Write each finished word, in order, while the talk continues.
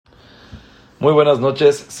Muy buenas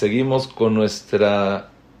noches, seguimos con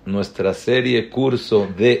nuestra serie, curso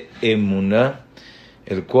de Emuna,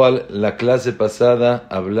 el cual la clase pasada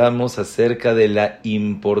hablamos acerca de la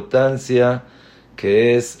importancia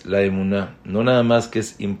que es la Emuna. No nada más que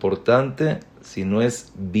es importante, sino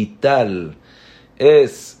es vital.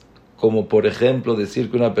 Es como, por ejemplo,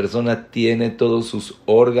 decir que una persona tiene todos sus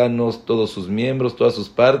órganos, todos sus miembros, todas sus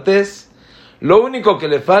partes. Lo único que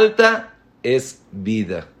le falta es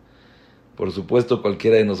vida. Por supuesto,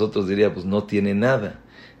 cualquiera de nosotros diría, pues no tiene nada.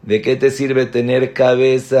 ¿De qué te sirve tener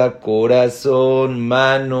cabeza, corazón,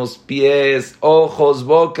 manos, pies, ojos,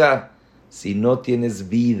 boca, si no tienes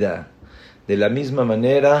vida? De la misma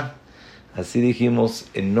manera, así dijimos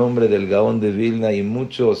en nombre del Gaón de Vilna y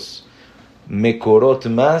muchos mekorot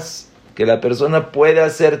más, que la persona puede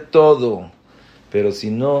hacer todo, pero si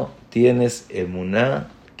no tienes emuná,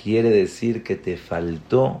 quiere decir que te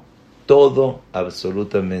faltó todo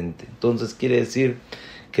absolutamente. Entonces quiere decir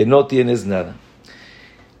que no tienes nada.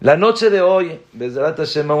 La noche de hoy, Bezrat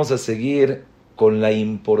Hashem, vamos a seguir con la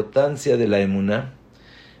importancia de la emuná,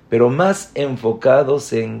 pero más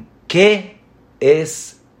enfocados en qué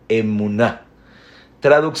es emuná.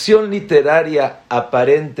 Traducción literaria,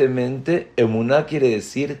 aparentemente, emuná quiere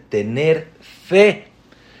decir tener fe,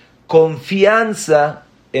 confianza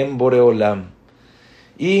en Boreolam.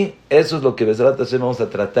 Y eso es lo que Bezrat Hashem vamos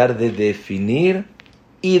a tratar de definir,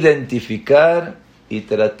 identificar y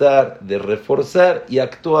tratar de reforzar y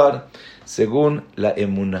actuar según la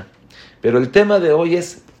emuná. Pero el tema de hoy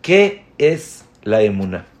es ¿qué es la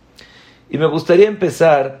emuná? Y me gustaría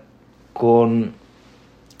empezar con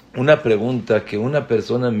una pregunta que una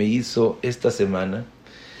persona me hizo esta semana.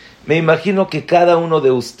 Me imagino que cada uno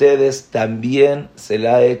de ustedes también se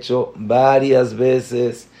la ha hecho varias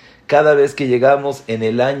veces. Cada vez que llegamos en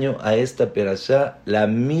el año a esta perashá, la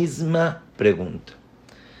misma pregunta.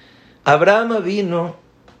 Abraham vino,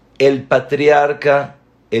 el patriarca,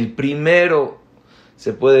 el primero,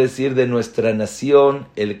 se puede decir, de nuestra nación,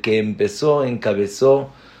 el que encabezó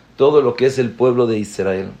todo lo que es el pueblo de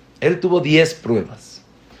Israel. Él tuvo 10 pruebas.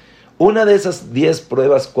 Una de esas 10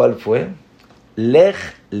 pruebas, ¿cuál fue? Lech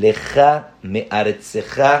lecha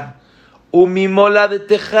me'aretzecha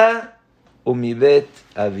umimoladetecha umibet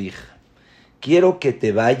avij. Quiero que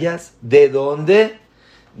te vayas. ¿De dónde?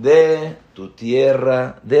 De tu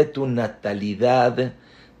tierra, de tu natalidad,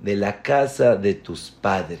 de la casa de tus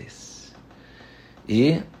padres.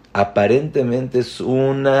 Y aparentemente es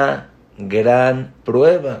una gran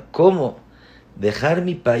prueba. ¿Cómo? Dejar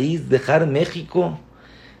mi país, dejar México,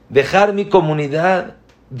 dejar mi comunidad,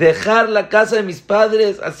 dejar la casa de mis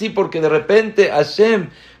padres, así porque de repente Hashem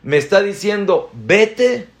me está diciendo,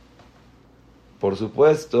 vete. Por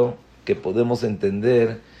supuesto que podemos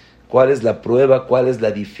entender cuál es la prueba, cuál es la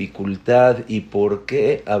dificultad y por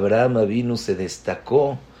qué Abraham Avinu se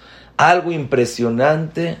destacó. Algo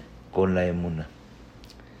impresionante con la emuna.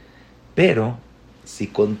 Pero si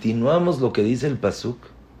continuamos lo que dice el pasuk,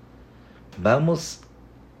 vamos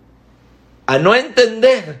a no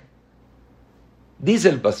entender. Dice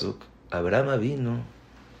el pasuk, Abraham Avinu,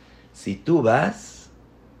 si tú vas,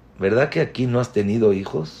 ¿verdad que aquí no has tenido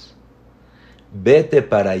hijos? Vete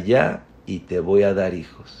para allá y te voy a dar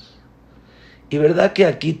hijos. ¿Y verdad que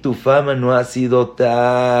aquí tu fama no ha sido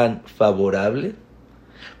tan favorable?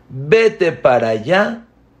 Vete para allá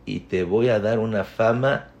y te voy a dar una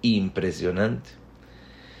fama impresionante.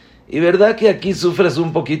 ¿Y verdad que aquí sufres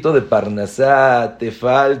un poquito de parnasá, te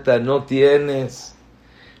falta, no tienes?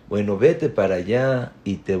 Bueno, vete para allá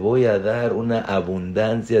y te voy a dar una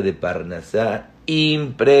abundancia de parnasá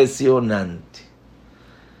impresionante.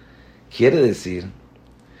 Quiere decir,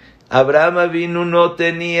 Abraham Avinu no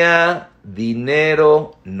tenía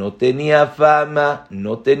dinero, no tenía fama,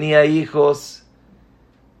 no tenía hijos,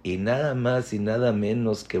 y nada más y nada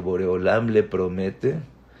menos que Boreolam le promete,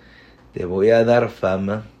 te voy a dar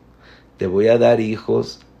fama, te voy a dar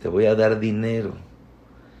hijos, te voy a dar dinero.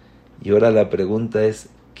 Y ahora la pregunta es,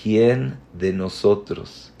 ¿quién de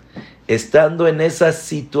nosotros, estando en esa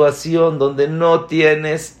situación donde no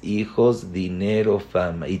tienes hijos, dinero,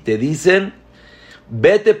 fama, y te dicen,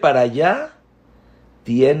 vete para allá,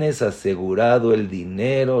 tienes asegurado el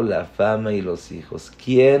dinero, la fama y los hijos?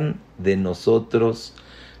 ¿Quién de nosotros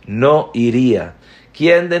no iría?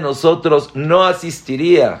 ¿Quién de nosotros no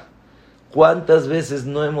asistiría? ¿Cuántas veces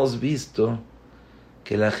no hemos visto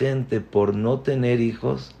que la gente por no tener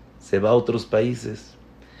hijos se va a otros países?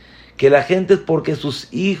 Que la gente porque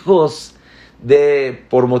sus hijos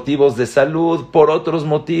por motivos de salud, por otros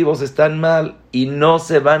motivos están mal y no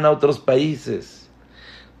se van a otros países.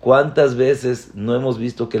 ¿Cuántas veces no hemos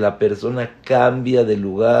visto que la persona cambia de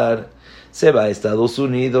lugar, Se va a Estados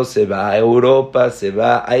Unidos, se va a Europa, se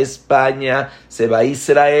va a España, se va a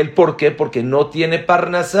Israel. ¿Por qué? Porque no tiene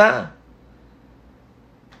parnasá.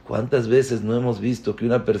 ¿Cuántas veces no hemos visto que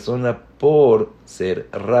una persona, por ser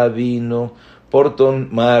rabino, por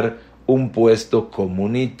tomar un puesto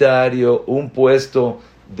comunitario, un puesto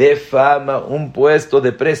de fama, un puesto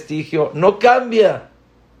de prestigio, no cambia?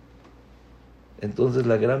 Entonces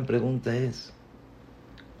la gran pregunta es,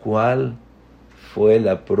 ¿cuál fue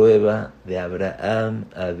la prueba de Abraham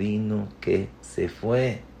Avinu que se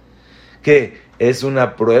fue? ¿Que es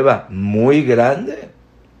una prueba muy grande?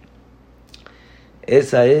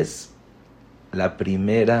 Esa es la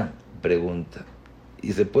primera pregunta.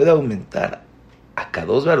 Y se puede aumentar.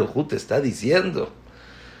 Akadosh Baruj Hu te está diciendo.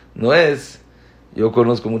 No es... Yo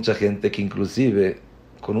conozco mucha gente que inclusive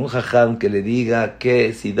con un jajam que le diga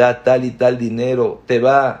que si da tal y tal dinero te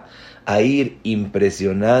va a ir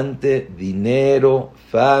impresionante, dinero,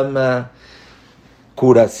 fama,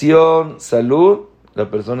 curación, salud,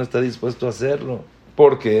 la persona está dispuesta a hacerlo.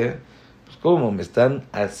 ¿Por qué? Pues ¿cómo? Me están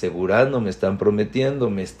asegurando, me están prometiendo,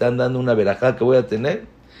 me están dando una verajá que voy a tener.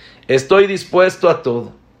 Estoy dispuesto a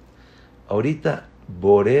todo. Ahorita,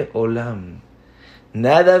 Boré Olam,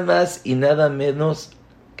 nada más y nada menos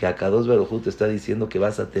que Akadosh Baruj Hu te está diciendo que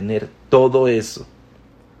vas a tener todo eso.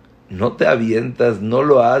 No te avientas, no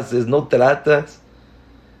lo haces, no tratas.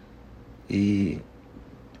 Y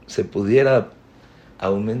se pudiera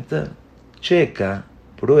aumentar. Checa,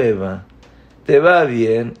 prueba. Te va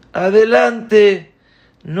bien, adelante.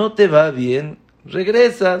 No te va bien,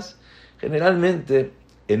 regresas. Generalmente,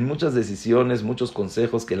 en muchas decisiones, muchos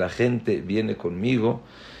consejos que la gente viene conmigo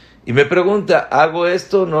y me pregunta, ¿hago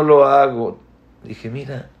esto o no lo hago? Dije,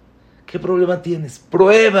 mira, ¿qué problema tienes?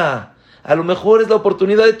 Prueba. A lo mejor es la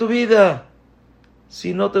oportunidad de tu vida.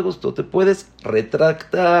 Si no te gustó, te puedes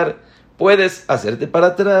retractar, puedes hacerte para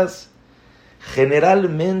atrás.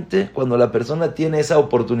 Generalmente, cuando la persona tiene esa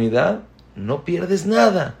oportunidad, no pierdes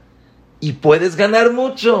nada y puedes ganar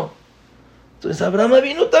mucho. Entonces, Abraham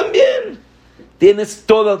vino también. Tienes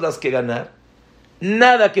todas las que ganar,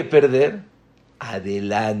 nada que perder.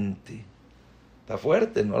 Adelante. Está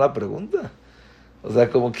fuerte, ¿no? La pregunta. O sea,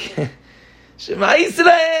 como que Shema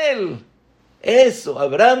Israel. Eso,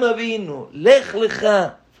 Abraham vino, Lech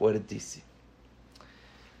Lecha, fuertísimo.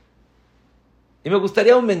 Y me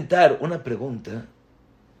gustaría aumentar una pregunta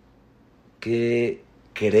que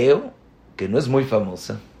creo que no es muy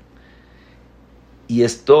famosa. Y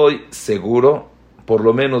estoy seguro, por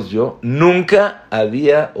lo menos yo, nunca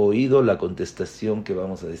había oído la contestación que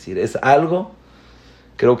vamos a decir. Es algo,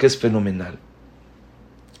 creo que es fenomenal.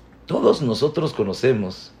 Todos nosotros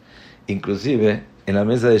conocemos, inclusive en la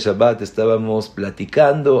mesa de Shabbat estábamos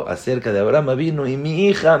platicando acerca de Abraham Avinu y mi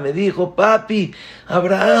hija me dijo, papi,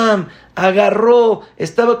 Abraham agarró,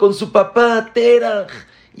 estaba con su papá Terach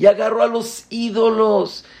y agarró a los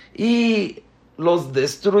ídolos y los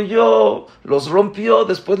destruyó, los rompió,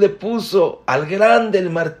 después le puso al grande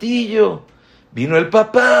el martillo. Vino el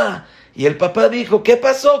papá y el papá dijo, ¿qué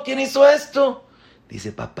pasó? ¿Quién hizo esto?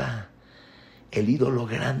 Dice, papá, el ídolo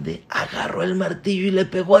grande agarró el martillo y le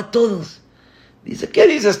pegó a todos. Dice, ¿qué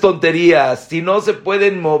dices tonterías? Si no se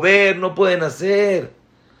pueden mover, no pueden hacer.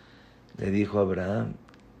 Le dijo Abraham,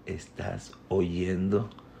 ¿estás oyendo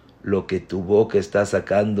lo que tu boca está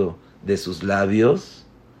sacando de sus labios?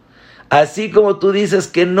 Así como tú dices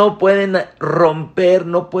que no pueden romper,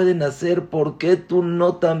 no pueden hacer, ¿por qué tú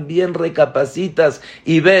no también recapacitas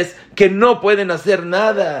y ves que no pueden hacer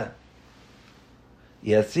nada?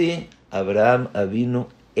 Y así Abraham Avinu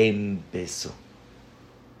empezó.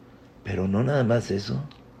 Pero no nada más eso,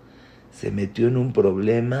 se metió en un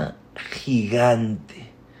problema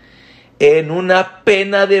gigante, en una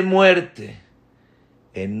pena de muerte,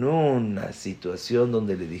 en una situación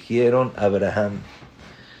donde le dijeron a Abraham,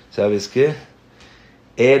 ¿sabes qué?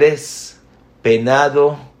 Eres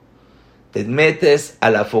penado, te metes a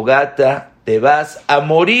la fogata, te vas a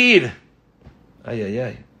morir. Ay, ay,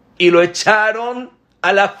 ay. Y lo echaron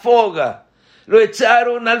a la foga, lo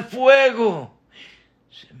echaron al fuego.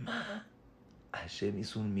 Shema, Hashem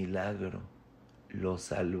hizo un milagro, lo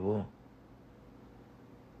salvó.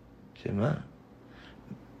 Shema,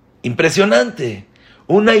 impresionante.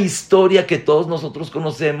 Una historia que todos nosotros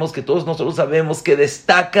conocemos, que todos nosotros sabemos, que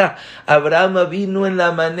destaca Abraham Avinu en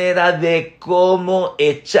la manera de cómo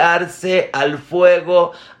echarse al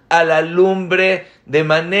fuego, a la lumbre, de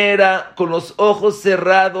manera, con los ojos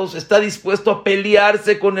cerrados, está dispuesto a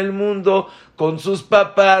pelearse con el mundo, con sus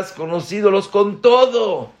papás, con los ídolos, con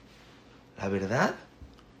todo. La verdad,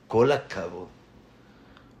 cola acabó.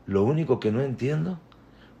 Lo único que no entiendo,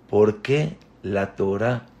 ¿por qué la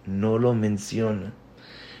Torah no lo menciona?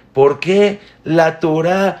 ¿Por qué la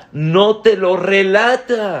Torah no te lo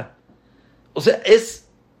relata? O sea, es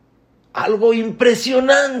algo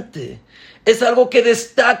impresionante. Es algo que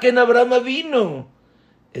destaca en Abraham Avinu.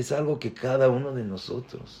 Es algo que cada uno de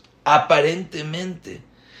nosotros, aparentemente,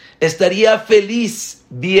 estaría feliz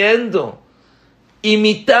viendo,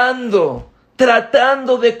 imitando,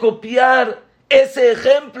 tratando de copiar ese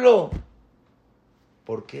ejemplo.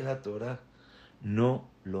 ¿Por qué la Torah no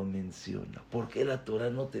lo menciona? ¿Por qué la Torah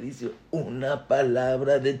no te dice una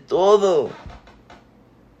palabra de todo?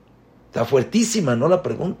 Está fuertísima, ¿no? La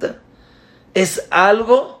pregunta. Es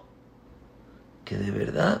algo que de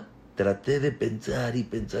verdad traté de pensar y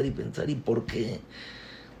pensar y pensar. ¿Y por qué?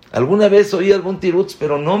 Alguna vez oí algún tirutz,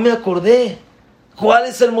 pero no me acordé. ¿Cuál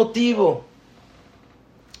es el motivo?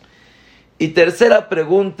 Y tercera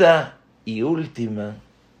pregunta y última,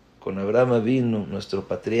 con Abraham Avinu, nuestro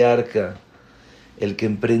patriarca, el que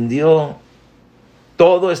emprendió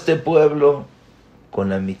todo este pueblo con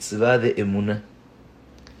la mitzvah de Emuna.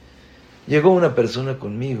 Llegó una persona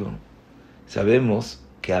conmigo. Sabemos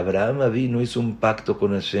que Abraham Avinu hizo un pacto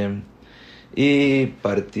con Hashem y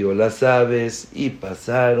partió las aves y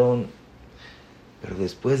pasaron. Pero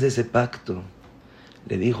después de ese pacto,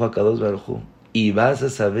 le dijo a Kadosh Baruj Hu, y vas a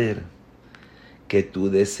saber que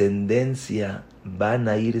tu descendencia van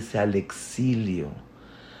a irse al exilio.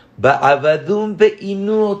 Ba'avadum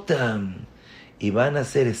be'inuotam. Y van a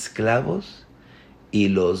ser esclavos y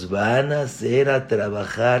los van a hacer a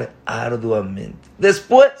trabajar arduamente.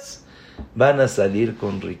 Después van a salir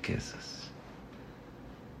con riquezas.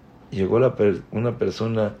 Llegó una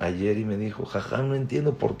persona ayer y me dijo, jajam, no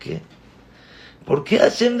entiendo por qué. ¿Por qué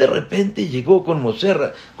Hashem de repente llegó con Moshe,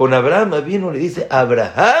 con Abraham, vino y le dice,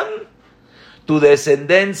 Abraham, tu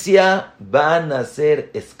descendencia van a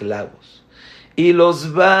ser esclavos y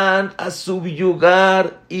los van a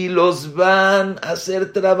subyugar y los van a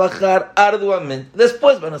hacer trabajar arduamente.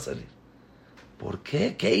 Después van a salir. ¿Por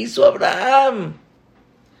qué? ¿Qué hizo Abraham?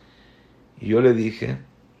 Y yo le dije,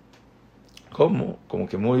 ¿cómo? Como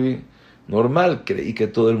que muy normal, creí que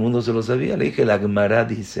todo el mundo se lo sabía. Le dije, la Gemara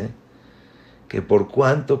dice que por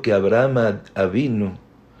cuanto que Abraham avino,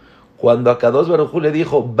 cuando a Kadosh Baruj Hu le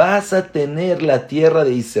dijo, vas a tener la tierra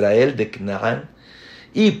de Israel, de Canaán,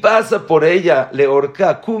 y pasa por ella,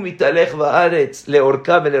 leorka, kumitalech vaaretz,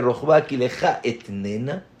 leorka velerochba, kileja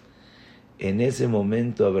etnena. En ese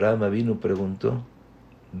momento Abraham avino preguntó,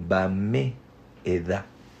 Bame edá,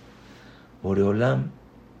 Boreolam,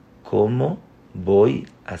 ¿cómo voy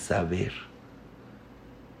a saber?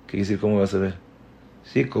 ¿Qué quiere decir cómo voy a saber?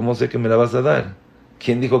 Sí, ¿cómo sé que me la vas a dar?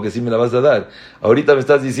 ¿Quién dijo que sí me la vas a dar? Ahorita me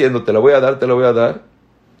estás diciendo, te la voy a dar, te la voy a dar.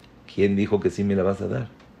 ¿Quién dijo que sí me la vas a dar?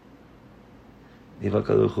 Dijo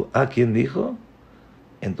 ¿quién dijo?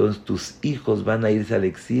 Entonces tus hijos van a irse al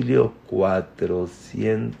exilio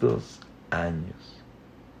 400 años.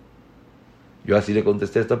 Yo así le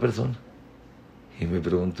contesté a esta persona. Y me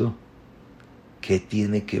preguntó, ¿qué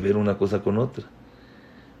tiene que ver una cosa con otra?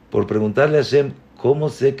 Por preguntarle a Hashem, ¿cómo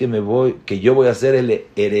sé que yo voy a ser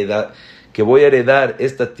que voy a heredar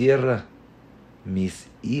esta tierra? Mis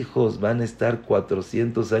hijos van a estar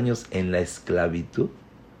 400 años en la esclavitud.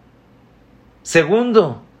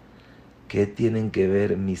 Segundo, ¿qué tienen que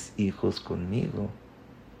ver mis hijos conmigo?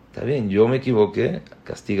 Está bien, yo me equivoqué,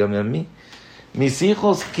 castígame a mí. Mis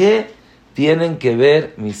hijos, ¿qué tienen que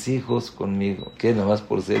ver mis hijos conmigo? ¿Qué? Nada más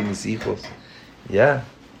por ser mis hijos. Ya.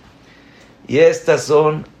 Y estas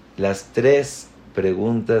son las 3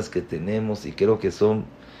 preguntas que tenemos y creo que son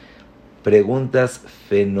preguntas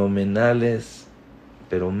fenomenales,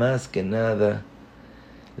 pero más que nada,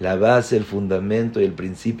 la base, el fundamento y el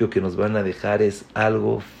principio que nos van a dejar es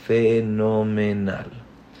algo fenomenal.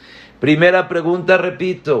 Primera pregunta,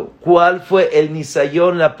 repito, ¿cuál fue el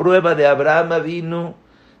nisayón, la prueba de Abraham Avinu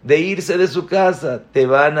de irse de su casa? Te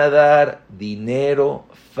van a dar dinero,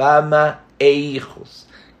 fama e hijos.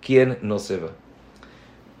 ¿Quién no se va?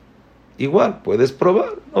 Igual, puedes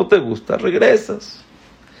probar, no te gusta, regresas.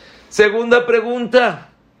 Segunda pregunta,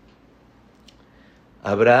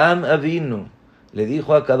 Abraham Avinu le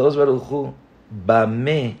dijo a Kadosh Baruj Hu,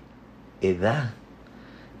 Bame edá.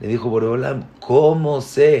 Le dijo Boreolam, ¿cómo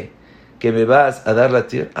sé que me vas a dar la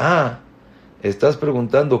tierra? Estás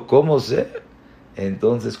preguntando ¿cómo sé?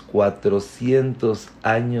 Entonces 400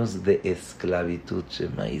 años de esclavitud.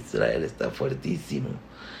 Shema Israel está fuertísimo.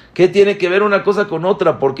 ¿Qué tiene que ver una cosa con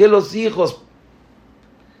otra? ¿Por qué los hijos?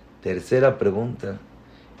 Tercera pregunta,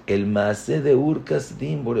 el maaseh de Ur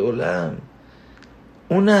Kasdim, Boreolam,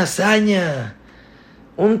 una hazaña,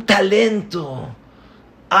 un talento,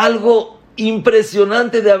 algo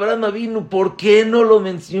impresionante de Abraham Avinu. ¿Por qué no lo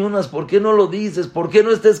mencionas? ¿Por qué no lo dices? ¿Por qué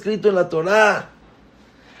no está escrito en la Torá?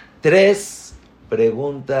 3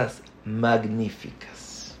 preguntas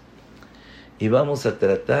magníficas. Y vamos a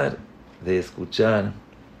tratar de escuchar,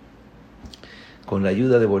 con la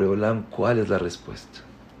ayuda de Boreolam, cuál es la respuesta.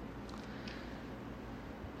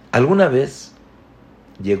 Alguna vez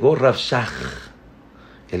llegó Rav Shach,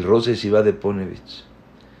 el Rosh Yeshiva de Ponevich,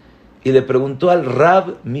 y le preguntó al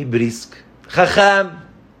Rab Mibrisk: Jajam,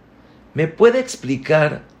 ¿me puede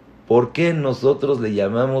explicar por qué nosotros le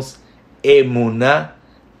llamamos Emuna,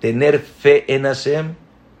 tener fe en Hashem?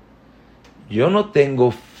 Yo no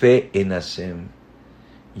tengo fe en Hashem.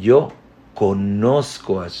 Yo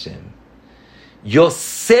conozco a Hashem. Yo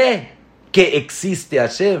sé que existe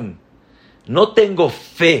Hashem. No tengo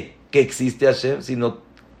fe que existe Hashem, sino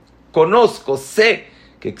conozco, sé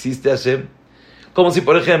que existe Hashem. Como si,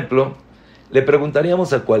 por ejemplo, le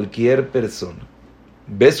preguntaríamos a cualquier persona: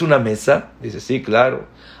 ¿ves una mesa? Dice, sí, claro.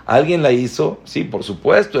 ¿Alguien la hizo? Sí, por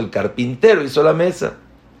supuesto, el carpintero hizo la mesa.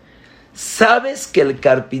 ¿Sabes que el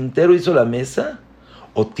carpintero hizo la mesa?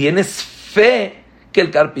 ¿O tienes fe que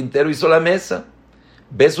el carpintero hizo la mesa?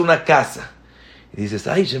 ¿Ves una casa? Y dices,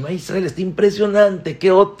 ay, Shema Israel, está impresionante,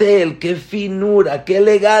 qué hotel, qué finura, qué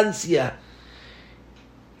elegancia.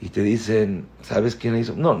 Y te dicen, ¿sabes quién la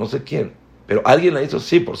hizo? No, no sé quién. Pero alguien la hizo,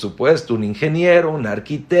 sí, por supuesto, un ingeniero, un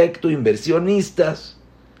arquitecto, inversionistas.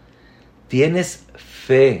 ¿Tienes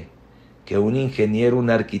fe que un ingeniero, un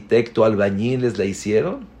arquitecto, albañiles la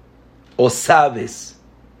hicieron? ¿O sabes?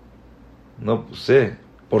 No, pues sé.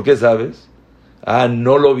 ¿Por qué sabes? Ah,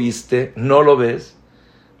 no lo viste, no lo ves.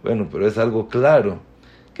 Bueno, pero es algo claro,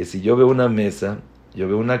 que si yo veo una mesa, yo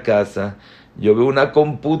veo una casa, yo veo una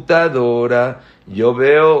computadora, yo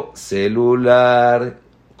veo celular,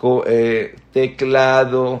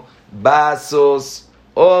 teclado, vasos,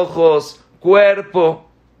 ojos, cuerpo,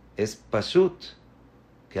 es pashut,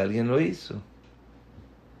 que alguien lo hizo.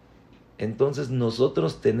 Entonces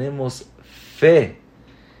nosotros tenemos fe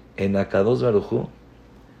en Akadosh Baruj Hu,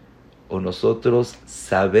 o nosotros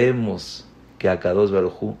sabemos que Akadosh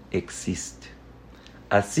Baruj Hu existe.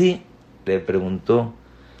 Así le preguntó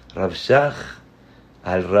Rav Shach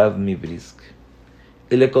al Rav Mibrisk.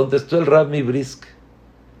 Y le contestó el Rav Mibrisk: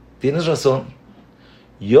 tienes razón.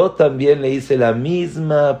 Yo también le hice la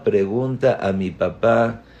misma pregunta a mi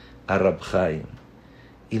papá, a Rab Chaim.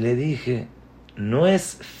 Y le dije, no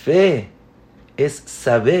es fe, es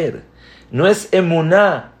saber. No es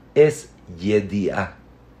emuná, es yediá.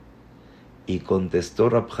 Y contestó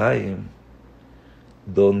Rab Chaim: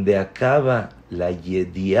 donde acaba la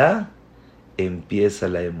yediá, empieza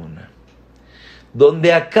la emuná.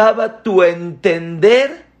 Donde acaba tu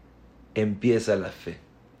entender, empieza la fe.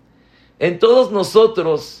 En todos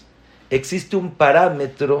nosotros existe un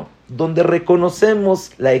parámetro donde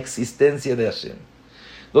reconocemos la existencia de Hashem.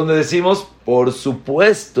 Donde decimos, por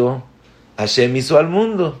supuesto, Hashem hizo al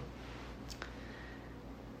mundo.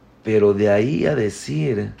 Pero de ahí a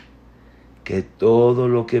decir que todo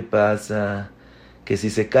lo que pasa, que si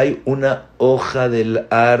se cae una hoja del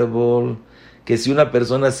árbol, que si una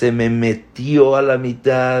persona se me metió a la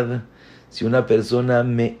mitad, si una persona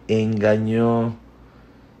me engañó,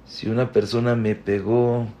 si una persona me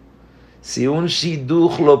pegó, si un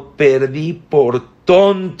shidduch lo perdí por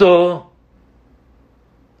tonto,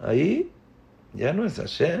 ahí ya no es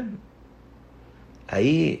Hashem.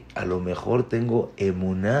 Ahí a lo mejor tengo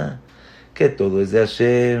emuná, que todo es de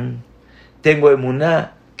Hashem. Tengo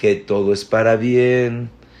emuná, que todo es para bien.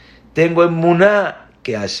 Tengo emuná,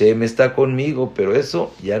 que Hashem está conmigo, pero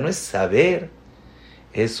eso ya no es saber.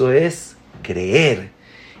 Eso es creer.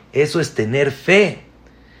 Eso es tener fe.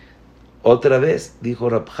 Otra vez, dijo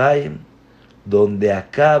Rab Chaim, donde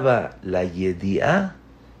acaba la yediá,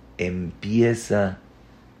 empieza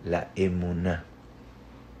la emuná.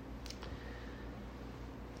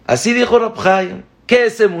 Así dijo Rab Chaim. ¿Qué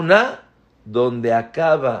es emuná? Donde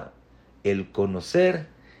acaba el conocer,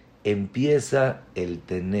 empieza el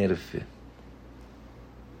tener fe.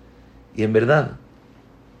 Y en verdad,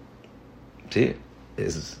 sí,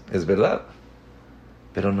 es verdad,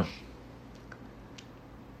 pero no.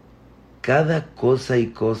 Cada cosa y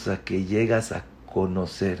cosa que llegas a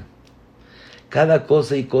conocer, cada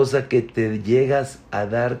cosa y cosa que te llegas a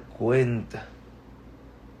dar cuenta,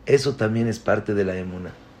 eso también es parte de la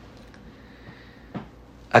emuná.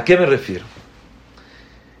 ¿A qué me refiero?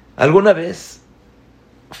 Alguna vez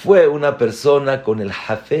fue una persona con el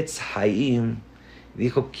Hafetz Haim,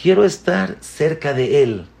 dijo, quiero estar cerca de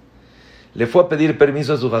él. Le fue a pedir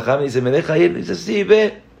permiso a su jajam y dice, ¿me deja ir? Dice, sí,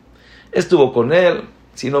 ve. Estuvo con él,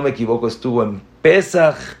 si no me equivoco, estuvo en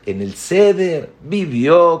Pesach, en el Seder,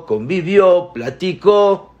 vivió, convivió,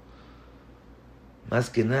 platicó. Más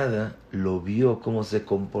que nada, lo vio cómo se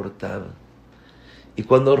comportaba. Y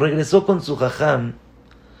cuando regresó con su jajam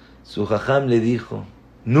le dijo,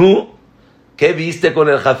 ¿no? ¿Qué viste con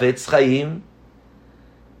el Hafetz Haim?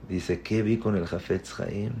 Dice, ¿qué vi con el Hafetz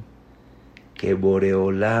Haim? Que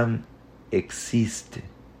Boreolam existe.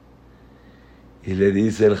 Y le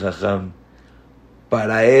dice el jajam,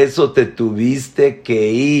 para eso te tuviste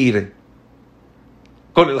que ir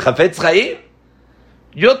con el Hafetz Haim.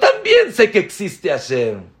 Yo también sé que existe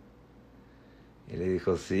Hashem. Y le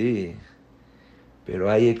dijo, sí,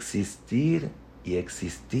 pero hay existir y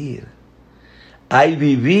existir. Hay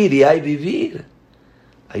vivir y hay vivir.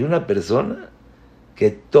 Hay una persona que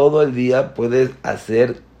todo el día puede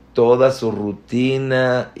hacer toda su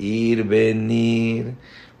rutina, ir, venir,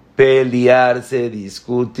 pelearse,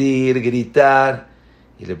 discutir, gritar.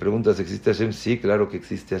 Y le preguntas, ¿existe Hashem? Sí, claro que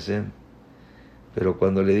existe Hashem. Pero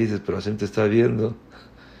cuando le dices, pero Hashem te está viendo,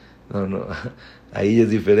 no, ahí es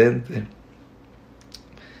diferente.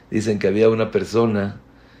 Dicen que había una persona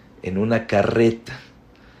en una carreta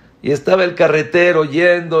y estaba el carretero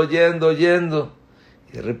yendo. Y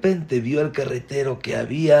de repente vio al carretero que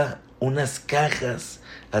había unas cajas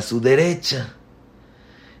a su derecha.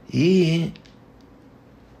 Y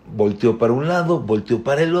volteó para un lado, volteó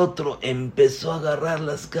para el otro, empezó a agarrar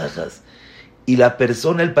las cajas. Y la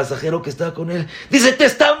persona, el pasajero que estaba con él, dice, te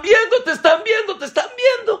están viendo, te están viendo, te están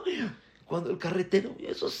viendo. Cuando el carretero vio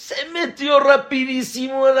eso, se metió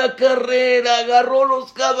rapidísimo a la carrera, agarró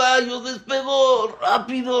los caballos, despegó,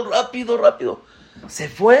 rápido. Se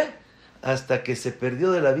fue hasta que se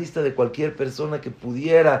perdió de la vista de cualquier persona que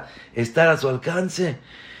pudiera estar a su alcance.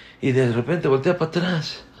 Y de repente voltea para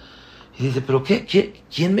atrás. Y dice, ¿pero qué?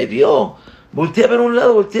 ¿Quién me vio? Voltea a ver un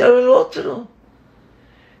lado, voltea a ver el otro.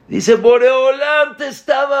 Dice, Boreolam te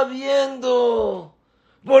estaba viendo.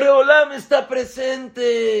 Boreolam está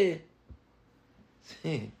presente.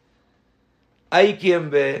 Sí. Hay quien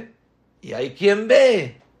ve y hay quien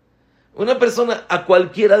ve. Una persona, a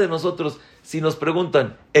cualquiera de nosotros, si nos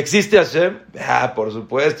preguntan, ¿existe Hashem? Ah, por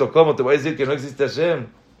supuesto, ¿cómo te voy a decir que no existe Hashem?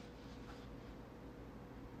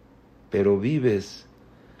 Pero vives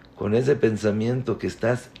con ese pensamiento que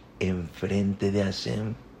estás enfrente de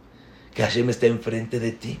Hashem, que Hashem está enfrente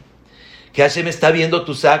de ti, que Hashem está viendo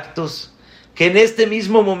tus actos, que en este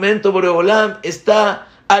mismo momento Boreolam está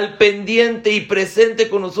al pendiente y presente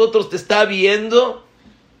con nosotros, te está viendo.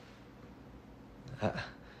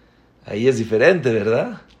 Ahí es diferente,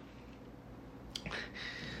 ¿verdad?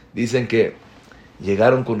 Dicen que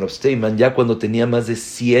llegaron con Rav Steinman ya cuando tenía más de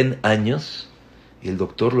 100 años y el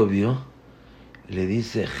doctor lo vio. Le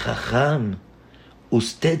dice, Jajam,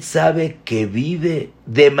 ¿usted sabe que vive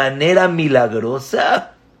de manera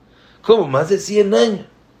milagrosa? ¿Cómo? Más de 100 años.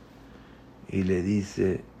 Y le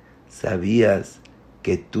dice, ¿sabías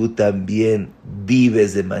que tú también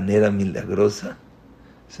vives de manera milagrosa?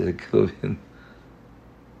 Se le quedó bien.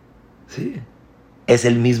 Sí, es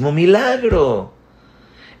el mismo milagro.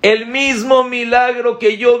 El mismo milagro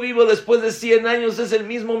que yo vivo después de 100 años es el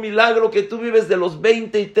mismo milagro que tú vives de los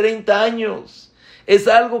 20 y 30 años. Es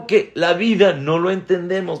algo que la vida no lo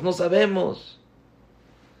entendemos, no sabemos.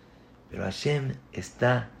 Pero Hashem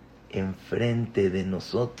está enfrente de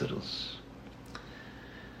nosotros.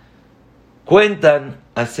 Cuentan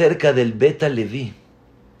acerca del Beta Leví,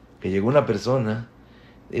 que llegó una persona,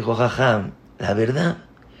 dijo, Jajam, la verdad,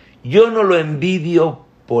 yo no lo envidio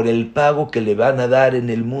por el pago que le van a dar en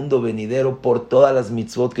el mundo venidero por todas las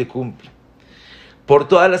mitzvot que cumple, por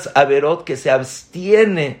todas las averot que se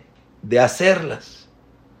abstiene de hacerlas.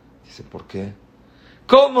 Dice, ¿por qué?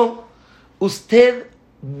 ¿Cómo? Usted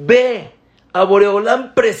ve a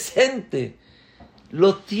Boreolam presente.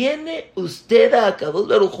 Lo tiene usted a Akadosh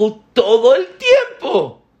Baruj Hu todo el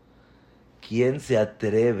tiempo. ¿Quién se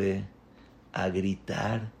atreve a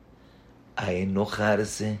gritar, a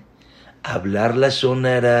enojarse, a hablar la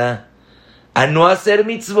shonara, a no hacer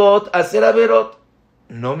mitzvot, a hacer averot?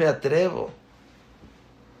 No me atrevo.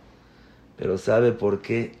 Pero ¿sabe por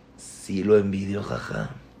qué? Sí lo envidio, Jajam.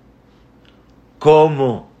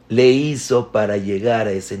 ¿Cómo le hizo para llegar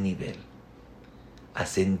a ese nivel? A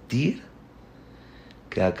sentir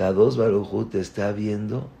que Akadosh Baruj Hu te está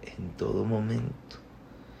viendo en todo momento.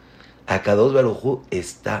 Akadosh Baruj Hu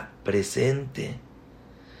está presente.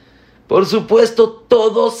 Por supuesto,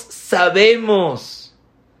 todos sabemos.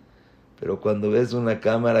 Pero cuando ves una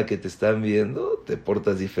cámara que te están viendo, te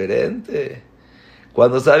portas diferente.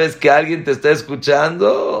 Cuando sabes que alguien te está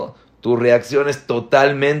escuchando, tu reacción es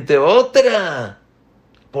totalmente otra.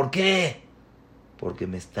 ¿Por qué? Porque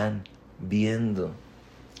me están viendo.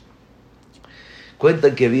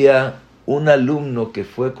 Cuentan que había un alumno que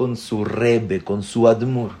fue con su Rebbe, con su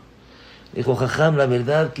Admur. Dijo, Jajam, la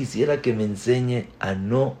verdad quisiera que me enseñe a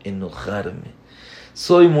no enojarme.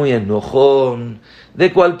 soy muy enojón,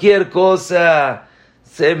 de cualquier cosa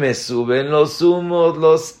se me suben los humos,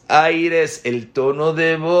 los aires, el tono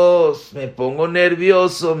de voz, me pongo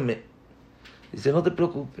nervioso, Dice, no te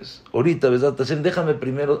preocupes, ahorita, Besat Hashem, déjame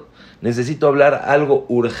primero, necesito hablar algo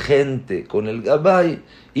urgente con el Gabay,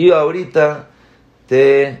 y ahorita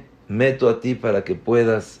te meto a ti para que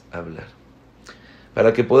puedas hablar.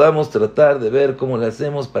 Para que podamos tratar de ver cómo le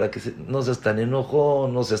hacemos para que no seas tan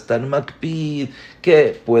enojón, no seas tan makpid,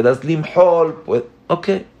 que puedas limhol, ok.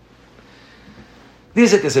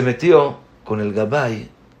 Dice que se metió con el Gabay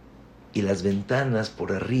y las ventanas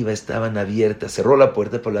por arriba estaban abiertas. Cerró la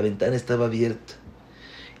puerta, pero la ventana estaba abierta.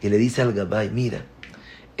 Y le dice al Gabay, mira,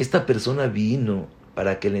 esta persona vino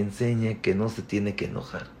para que le enseñe que no se tiene que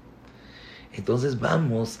enojar. Entonces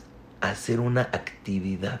vamos a hacer una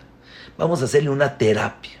actividad. Vamos a hacerle una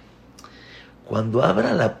terapia. Cuando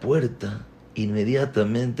abra la puerta,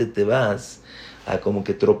 inmediatamente te vas a como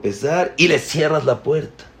que tropezar y le cierras la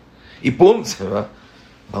puerta. Y ¡pum! Se va.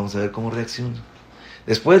 Vamos a ver cómo reacciona.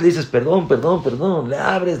 Después le dices, perdón, le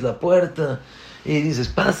abres la puerta y dices,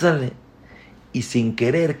 pásale. Y sin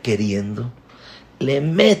querer, queriendo, le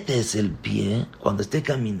metes el pie cuando esté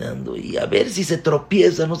caminando y a ver si se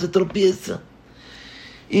tropieza, no se tropieza.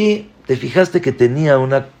 Y te fijaste que tenía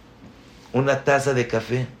una taza de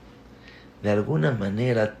café. De alguna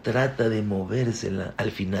manera trata de movérsela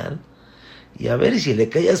al final y a ver si le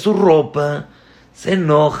cae a su ropa, se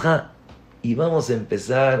enoja y vamos a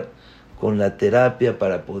empezar con la terapia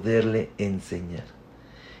para poderle enseñar.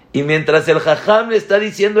 Y mientras el jajam le está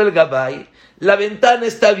diciendo el Gabay, la ventana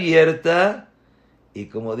está abierta y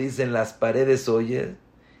como dicen, las paredes oyen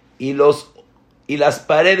y las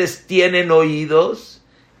paredes tienen oídos,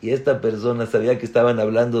 y esta persona sabía que estaban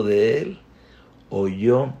hablando de él,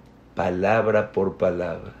 oyó palabra por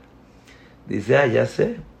palabra. Dice, ya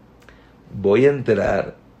sé, voy a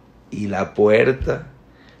entrar y la puerta,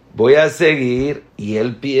 voy a seguir y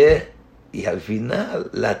el pie y al final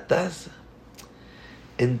la taza.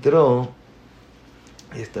 Entró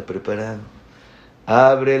y está preparado.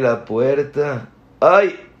 Abre la puerta.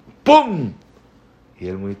 ¡Ay! ¡Pum! Y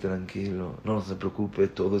él muy tranquilo. No se preocupe,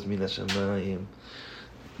 todo es Mina Shamayim.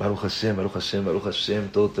 Baruch Hashem, Baruch Hashem, Baruch Hashem,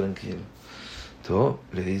 todo tranquilo. Todo,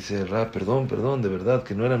 le dice el Rab, perdón, de verdad,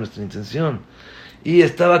 que no era nuestra intención. Y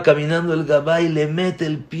estaba caminando el Gabay, le mete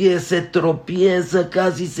el pie, se tropieza,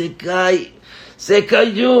 casi se cae. Se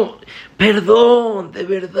cayó. Perdón, de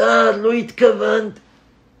verdad, lo itkavant.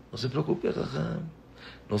 No se preocupe, jajam.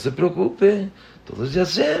 No se preocupe. Todo es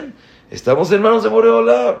Hashem. Estamos en manos de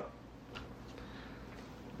Boreolam.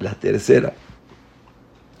 La tercera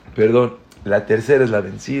es la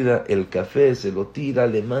vencida. El café se lo tira,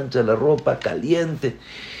 le mancha la ropa caliente.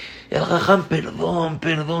 El jajam, perdón,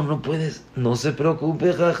 no puedes. No se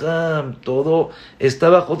preocupe, jajam. Todo está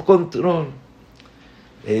bajo control.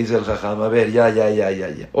 Le dice el jajam, a ver, ya.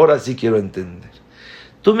 Ahora sí quiero entender.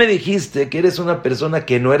 Tú me dijiste que eres una persona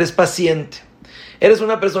que no eres paciente. Eres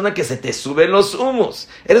una persona que se te suben los humos.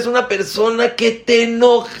 Eres una persona que te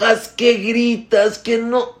enojas, que gritas, que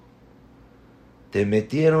no.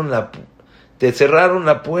 Te cerraron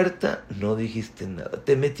la puerta, no dijiste nada.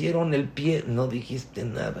 Te metieron el pie, no dijiste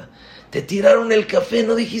nada. Te tiraron el café,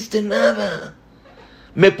 no dijiste nada.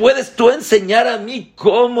 ¿Me puedes tú enseñar a mí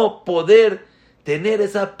cómo poder tener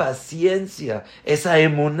esa paciencia, esa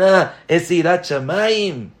Emuna, ese Irat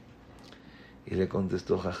Shamayim? Y le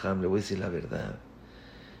contestó jajam, le voy a decir la verdad,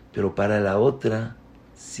 pero para la otra,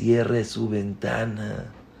 cierre su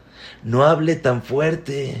ventana. No hable tan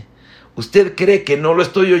fuerte. Usted cree que no lo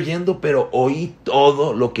estoy oyendo, pero oí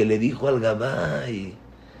todo lo que le dijo al Gabay.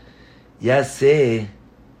 Ya sé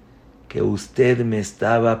que usted me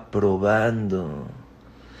estaba probando.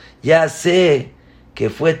 Ya sé que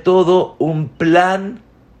fue todo un plan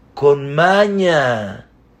con maña.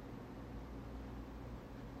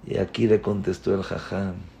 Y aquí le contestó el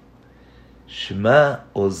jajam, Shma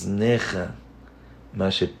ozneja,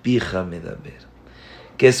 mashepija medaber.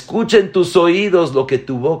 Que escuchen tus oídos lo que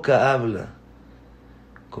tu boca habla.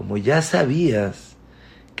 Como ya sabías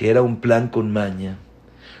que era un plan con maña,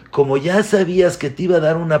 como ya sabías que te iba a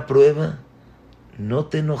dar una prueba, no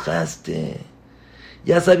te enojaste.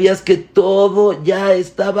 Ya sabías que todo ya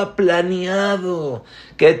estaba planeado,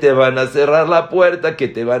 que te van a cerrar la puerta, que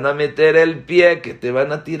te van a meter el pie, que te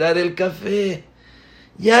van a tirar el café.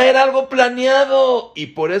 Ya era algo planeado y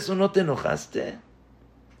por eso no te enojaste.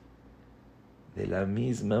 De la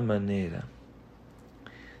misma manera,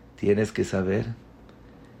 tienes que saber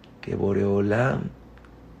que Boreolam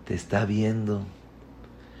te está viendo.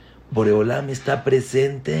 Boreolam está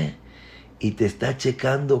presente y te está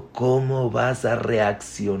checando cómo vas a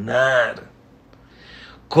reaccionar.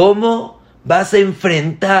 ¿Cómo vas a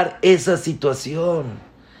enfrentar esa situación?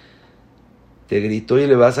 ¿Te gritó y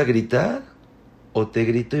le vas a gritar? ¿O te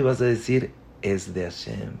gritó y vas a decir, es de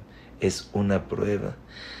Hashem, es una prueba?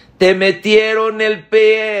 Te metieron el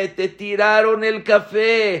pie, te tiraron el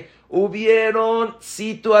café, hubieron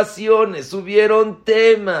situaciones, hubieron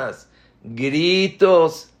temas,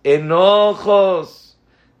 gritos, enojos,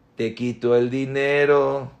 te quitó el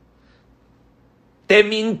dinero, te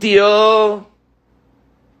mintió.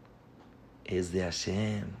 Es de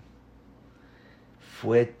Hashem.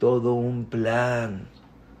 Fue todo un plan.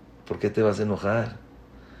 ¿Por qué te vas a enojar?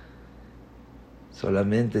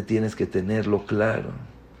 Solamente tienes que tenerlo claro,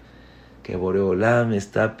 que Boreolam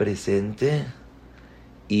está presente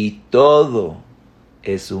y todo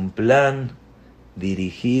es un plan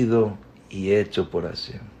dirigido y hecho por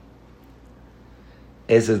Hashem.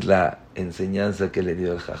 Esa es la enseñanza que le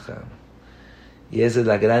dio el Jajam. Y esa es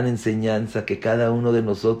la gran enseñanza que cada uno de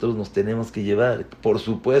nosotros nos tenemos que llevar. Por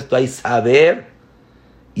supuesto, hay saber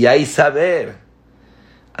y hay saber.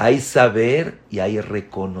 Hay saber y hay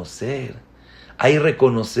reconocer. Hay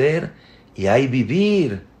reconocer y hay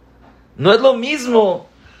vivir. No es lo mismo.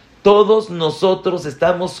 Todos nosotros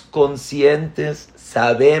estamos conscientes,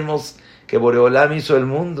 sabemos que Boreolam hizo el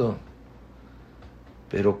mundo.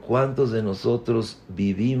 Pero ¿cuántos de nosotros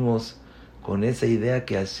vivimos con esa idea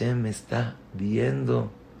que Hashem está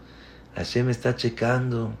viendo? Hashem está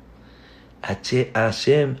checando.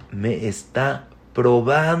 Hashem me está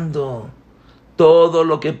probando todo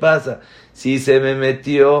lo que pasa. Si se me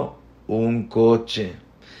metió un coche,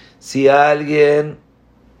 si alguien,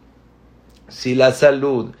 si la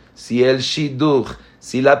salud, si el shidduch,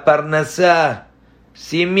 si la parnasá,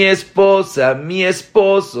 si mi esposa, mi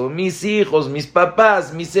esposo, mis hijos, mis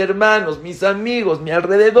papás, mis hermanos, mis amigos, mi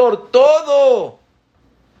alrededor, todo,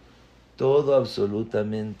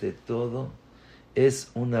 absolutamente todo,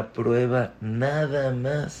 es una prueba nada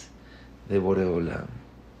más de Boreolam.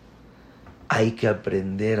 Hay que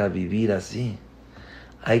aprender a vivir así.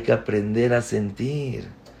 Hay que aprender a sentir.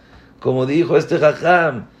 Como dijo este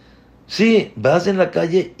Jajam, sí, vas en la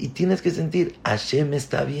calle y tienes que sentir, Hashem me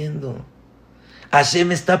está viendo.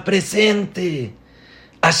 Hashem está presente.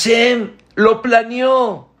 Hashem lo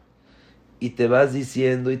planeó. Y te vas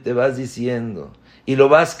diciendo, y te vas diciendo. Y lo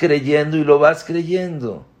vas creyendo, y lo vas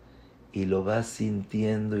creyendo. Y lo vas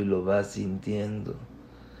sintiendo, y lo vas sintiendo.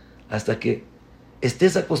 Hasta que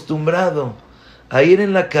estés acostumbrado a ir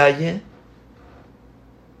en la calle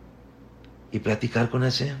y platicar con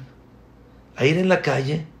Hashem. A ir en la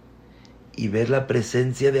calle y ver la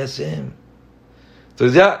presencia de Hashem.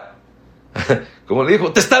 Entonces ya, como le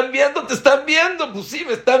dijo, te están viendo. Pues sí,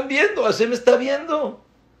 me están viendo, Hashem me está viendo.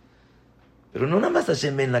 Pero no nada más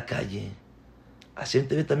Hashem ve en la calle. Hashem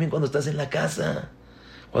te ve también cuando estás en la casa.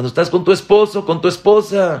 Cuando estás con tu esposo, con tu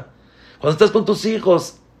esposa. Cuando estás con tus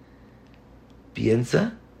hijos.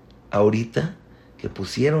 Piensa ahorita que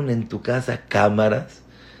pusieron en tu casa cámaras.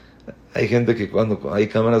 Hay gente que cuando hay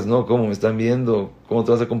cámaras, no, ¿cómo me están viendo? ¿Cómo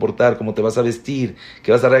te vas a comportar? ¿Cómo te vas a vestir?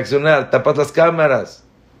 ¿Qué vas a reaccionar? Tapas las cámaras.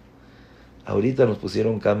 Ahorita nos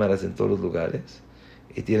pusieron cámaras en todos los lugares.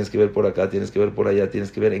 Y tienes que ver por acá, tienes que ver por allá,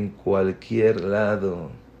 tienes que ver en cualquier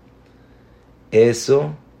lado.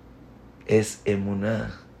 Eso es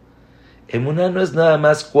Emuna. Emuna no es nada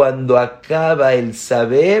más cuando acaba el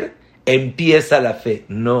saber, empieza la fe.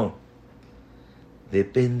 No.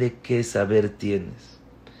 Depende qué saber tienes.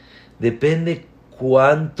 Depende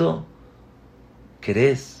cuánto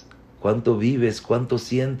crees, cuánto vives, cuánto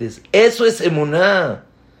sientes. Eso es Emuná.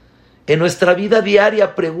 En nuestra vida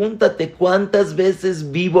diaria, pregúntate cuántas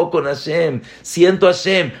veces vivo con Hashem, siento a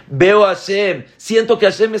Hashem, veo a Hashem, siento que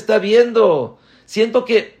Hashem me está viendo, siento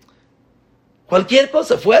que cualquier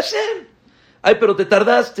cosa, fue Hashem. Ay, pero te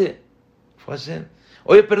tardaste, fue Hashem.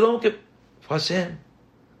 Oye, perdón, que fue Hashem.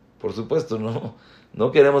 Por supuesto,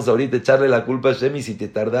 no queremos ahorita echarle la culpa a Hashem y si te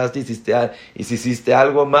tardaste y si hiciste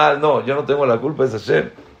algo mal. No, yo no tengo la culpa, es Hashem.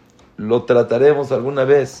 Lo trataremos alguna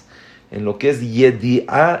vez en lo que es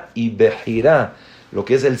Yedi'ah y Behirá, lo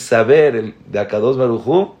que es el saber de Akadosh Baruj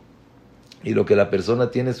Hu y lo que la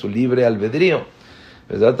persona tiene su libre albedrío.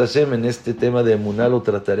 ¿Verdad, Hashem? En este tema de Emuná lo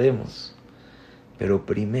trataremos. Pero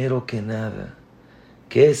primero que nada,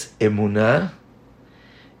 ¿qué es Emuná?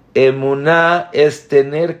 Emuná es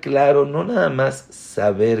tener claro, no nada más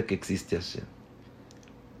saber que existe Hashem,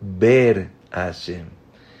 ver a Hashem,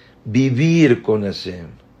 vivir con Hashem.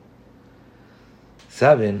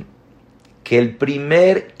 ¿Saben? Que el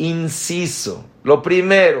primer inciso, lo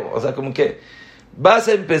primero, o sea, como que vas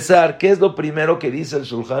a empezar, ¿qué es lo primero que dice el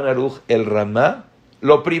Shulchan Aruch, el Ramá?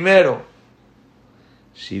 Lo primero,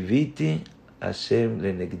 Shiviti Hashem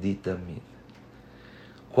lenegdi tamid.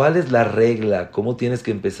 ¿Cuál es la regla? ¿Cómo tienes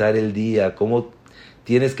que empezar el día? ¿Cómo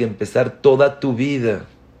tienes que empezar toda tu vida?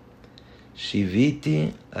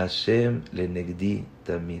 Shiviti Hashem lenegdi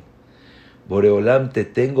tamid. Boreolam, te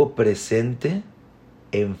tengo presente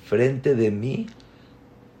enfrente de mí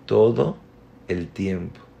todo el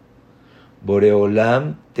tiempo.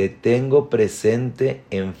 Boreolam, te tengo presente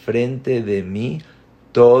enfrente de mí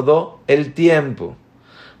todo el tiempo.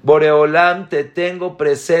 Boreolam, te tengo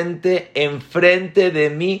presente enfrente de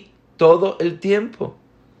mí todo el tiempo.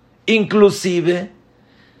 Inclusive,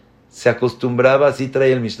 se acostumbraba, así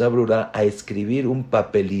trae el Mishnah Brura, a escribir un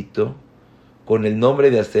papelito con el nombre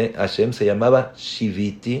de Hashem, se llamaba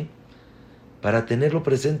Shiviti, para tenerlo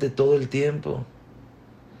presente todo el tiempo.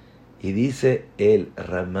 Y dice el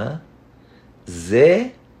Ramá,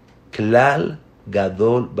 Ze klal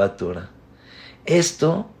gadol batorah.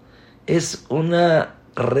 Esto es una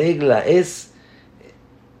regla, es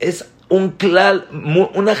un klal,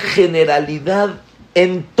 una generalidad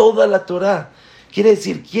en toda la Torah. Quiere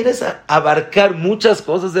decir, ¿quieres abarcar muchas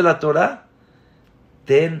cosas de la Torah?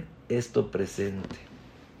 Ten esto presente.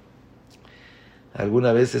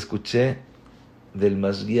 Alguna vez escuché del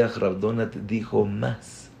Mashgiach Rav Donat, dijo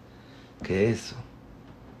más que eso.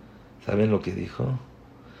 ¿Saben lo que dijo?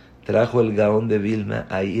 Trajo el Gaón de Vilna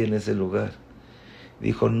ahí en ese lugar.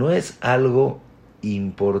 Dijo, no es algo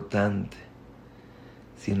importante,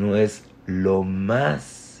 sino es lo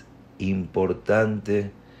más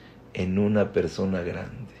importante en una persona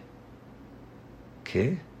grande.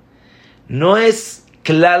 ¿Qué? No es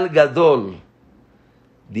Klal Gadol.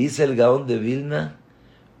 Dice el Gaón de Vilna,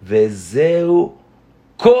 Vezeu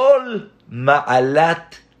Kol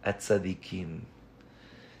Ma'alat Atzadikim.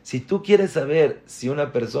 Si tú quieres saber si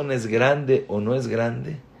una persona es grande o no es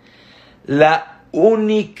grande, la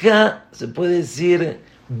única, se puede decir,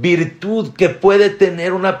 virtud que puede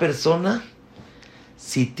tener una persona,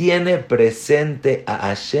 si tiene presente a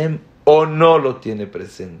Hashem o no lo tiene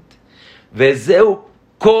presente. Vezeu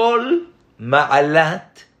kol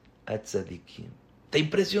ma'alat atzadikim. Está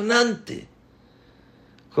impresionante.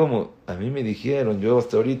 ¿Cómo? A mí me dijeron, yo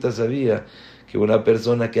hasta ahorita sabía que una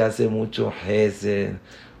persona que hace mucho hesed,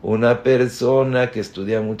 una persona que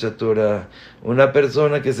estudia mucha Torah, una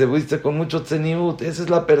persona que se viste con mucho tzeniut, esa es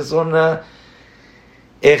la persona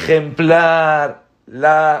ejemplar,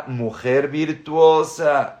 la mujer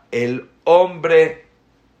virtuosa, el hombre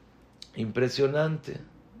impresionante.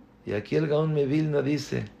 Y aquí el Gaón de Vilna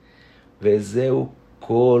dice, Vezeu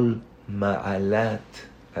kol ma'alat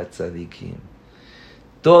atzadikim.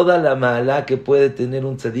 Toda la ma'alá que puede tener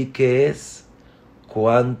un tzadik, que es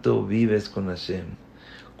cuánto vives con Hashem,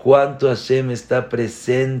 cuánto Hashem está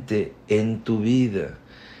presente en tu vida.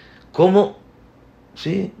 ¿Cómo?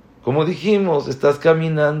 Sí, como dijimos, estás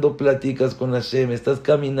caminando, platicas con Hashem, estás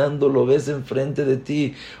caminando, lo ves enfrente de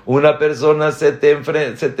ti. Una persona se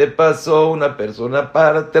te pasó, una persona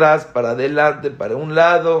para atrás, para adelante, para un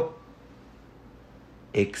lado.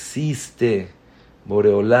 Existe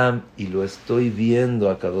Boreolam y lo estoy viendo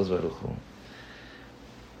a Kadosh Baruj Hu.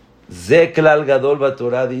 Zeklal Gadol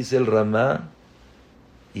Batorah, dice el Ramá,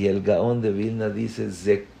 y el Gaón de Vilna dice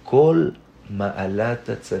Zekol Ma'alat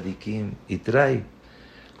Tzadikim, y trae,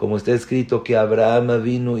 como está escrito, que Abraham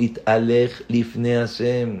vino it alech lifne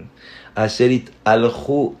Hashem, asher it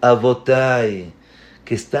alchu avotai,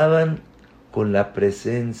 que estaban con la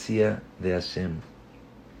presencia de Hashem.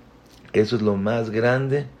 Eso es lo más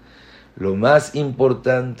grande, lo más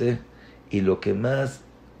importante y lo que más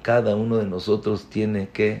cada uno de nosotros tiene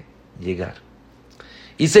que llegar.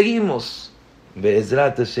 Y seguimos.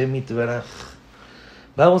 Be'ezrat Hashem itbaraj.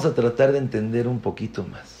 Vamos a tratar de entender un poquito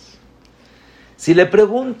más. Si le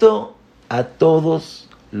pregunto a todos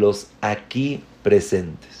los aquí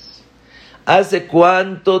presentes, ¿hace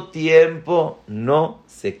cuánto tiempo no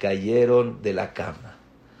se cayeron de la cama?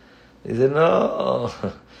 Dicen, no,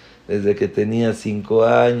 desde que tenía 5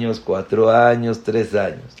 años, 4 años, 3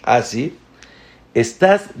 años. ¿Así?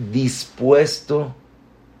 ¿Estás dispuesto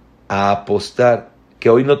a apostar que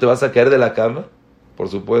hoy no te vas a caer de la cama? Por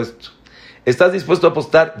supuesto. ¿Estás dispuesto a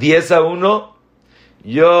apostar 10-1?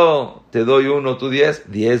 Yo te doy 1, tú 10,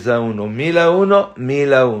 10-1, 1000-1,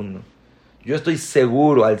 1000-1. Yo estoy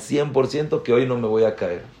seguro al 100% que hoy no me voy a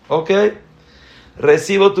caer. ¿Ok?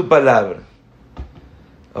 Recibo tu palabra.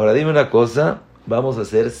 Ahora dime una cosa, vamos a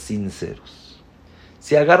ser sinceros.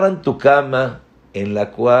 Si agarran tu cama en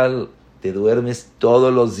la cual te duermes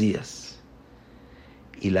todos los días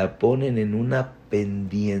y la ponen en una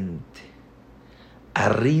pendiente,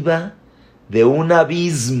 arriba de un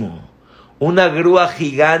abismo, una grúa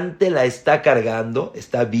gigante la está cargando,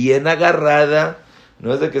 está bien agarrada,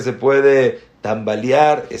 no es de que se puede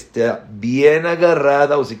tambalear, está bien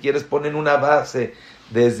agarrada, o si quieres ponen una base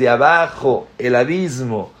desde abajo, el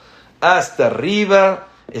abismo, hasta arriba,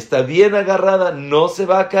 está bien agarrada, no se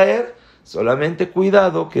va a caer, solamente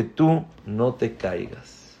cuidado que tú no te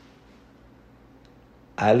caigas.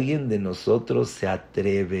 ¿Alguien de nosotros se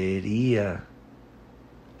atrevería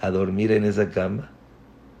a dormir en esa cama?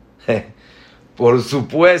 Por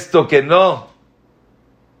supuesto que no.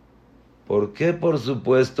 ¿Por qué por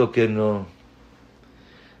supuesto que no?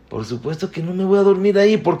 Por supuesto que no me voy a dormir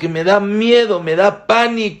ahí porque me da miedo, me da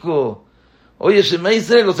pánico. Oye, Shema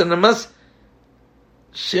Israel, o sea, nada más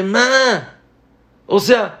Shema. O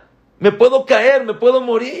sea, me puedo caer, me puedo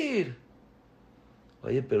morir.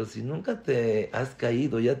 Oye, pero si nunca te has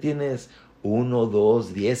caído, ya tienes 1,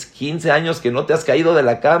 2, 10, 15 años que no te has caído de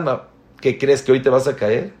la cama, ¿qué crees que hoy te vas a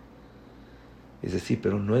caer? Dice, sí,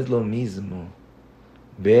 pero no es lo mismo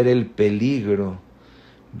ver el peligro,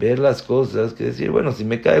 ver las cosas, que decir, bueno, si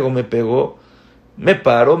me caigo, me pego, me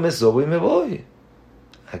paro, me sobo y me voy.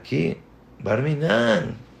 Aquí,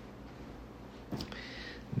 Barminan,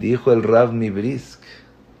 dijo el Rav Mibrisk,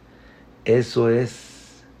 eso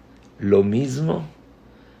es lo mismo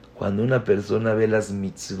cuando una persona ve las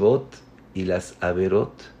mitzvot y las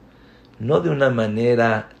averot, no de una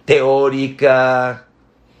manera teórica,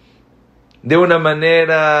 de una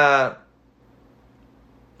manera,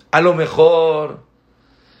 a lo mejor,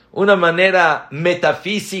 una manera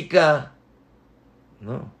metafísica.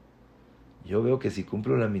 No, yo veo que si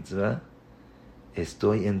cumplo la mitzvah,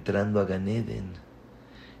 estoy entrando a Gan Eden.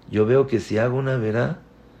 Yo veo que si hago una verá,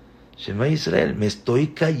 Shema Israel, me estoy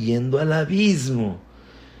cayendo al abismo.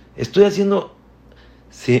 Estoy haciendo...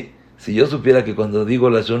 Si yo supiera que cuando digo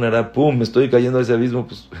la Shon Hara, pum, me estoy cayendo a ese abismo,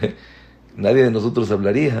 pues nadie de nosotros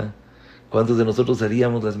hablaría. ¿Cuántos de nosotros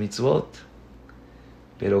haríamos las mitzvot?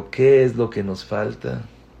 Pero ¿qué es lo que nos falta?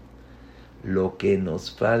 Lo que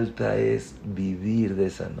nos falta es vivir de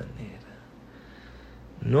esa manera.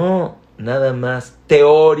 No nada más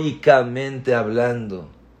teóricamente hablando,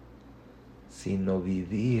 sino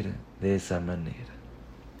vivir de esa manera.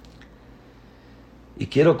 Y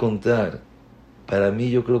quiero contar, para mí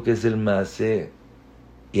yo creo que es el maaseh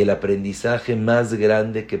y el aprendizaje más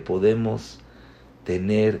grande que podemos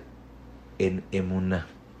tener en Emuna.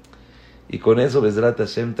 Y con eso, Bezrat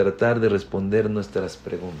Hashem, tratar de responder nuestras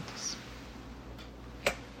preguntas.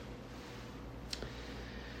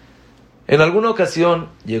 En alguna ocasión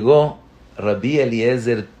llegó Rabbi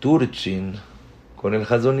Eliezer Turchin con el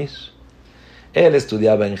Hazon Ish. Él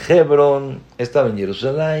estudiaba en Hebrón, estaba en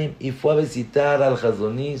Jerusalén y fue a visitar al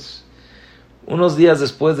Hazon Ish unos días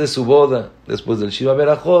después de su boda, después del Shiva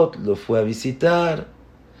Berajot, lo fue a visitar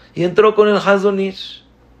y entró con el Hazon Ish.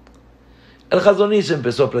 El Hazon Ish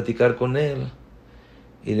empezó a platicar con él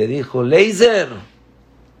y le dijo, Leizer,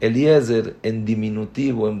 Eliezer en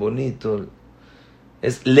diminutivo, en bonito,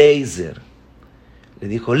 es Leizer. Le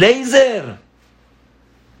dijo, Leizer,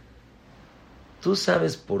 ¿tú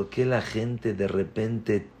sabes por qué la gente de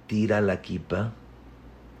repente tira la kippah?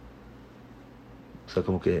 O sea,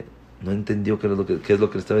 como que no entendió qué es lo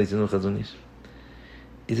que le estaba diciendo el Hazon Ish.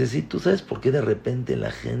 Dice, sí, ¿tú sabes por qué de repente la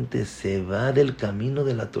gente se va del camino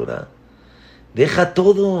de la Torah? Deja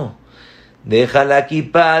todo. Deja la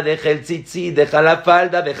kippah, deja el tzitzit, deja la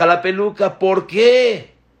falda, deja la peluca. ¿Por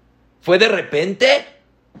qué? ¿Fue de repente?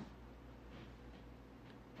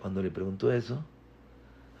 Cuando le preguntó eso,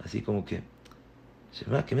 así como que,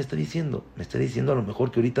 Shema, ¿qué me está diciendo? Me está diciendo a lo mejor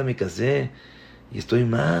que ahorita me casé y estoy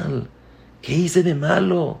mal. ¿Qué hice de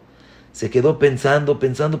malo? Se quedó pensando,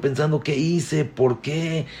 ¿qué hice? ¿Por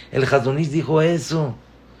qué? El Hazon Ish dijo eso.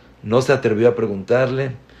 No se atrevió a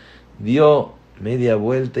preguntarle. Dio media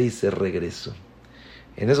vuelta y se regresó.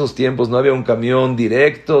 En esos tiempos no había un camión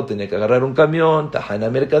directo, tenía que agarrar un camión, Tajana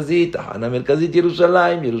Merkazit,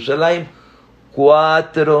 Jerusalén,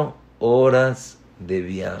 4 horas de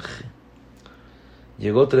viaje.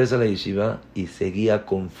 Llegó otra vez a la yeshiva y seguía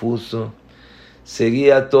confuso,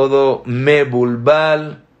 seguía todo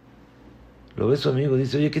mebulbal. Lo ve su amigo,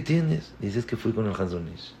 dice, oye, ¿qué tienes? Dice, es que fui con el Hazon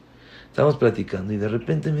Ish. Estábamos platicando y de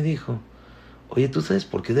repente me dijo, oye, ¿tú sabes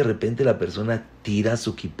por qué de repente la persona tira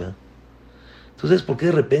su kippah? ¿Tú sabes por qué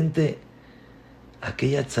de repente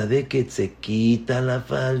aquella tzadeket se quita la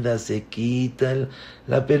falda, se quita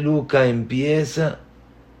la peluca, empieza?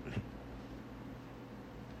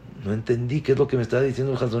 No entendí qué es lo que me estaba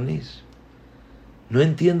diciendo el Hazon Ish. No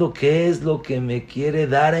entiendo qué es lo que me quiere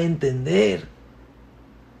dar a entender.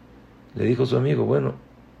 Le dijo su amigo, bueno,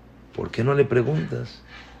 ¿por qué no le preguntas?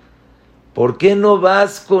 ¿Por qué no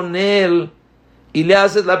vas con él y le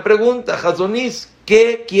haces la pregunta, Hazon Ish,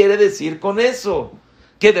 ¿qué quiere decir con eso?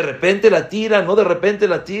 ¿Que de repente la tira, no de repente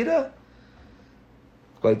la tira?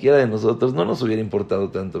 cualquiera de nosotros no nos hubiera importado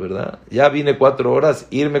tanto, ¿verdad? Ya vine 4 horas,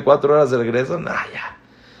 irme 4 horas de regreso,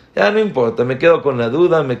 ya no importa, me quedo con la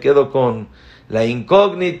duda, me quedo con la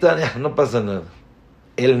incógnita, ya, no pasa nada.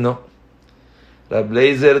 Él no. La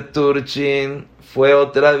Blazer Turchin fue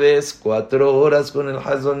otra vez 4 horas con el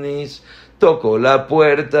Hazonish, tocó la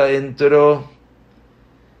puerta, entró,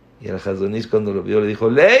 y el Hazonish cuando lo vio le dijo,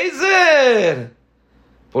 Blazer,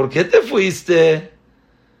 ¿por qué te fuiste?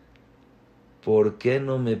 ¿Por qué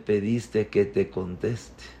no me pediste que te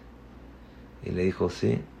conteste? Y le dijo,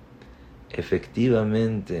 sí,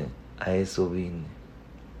 efectivamente, a eso vine.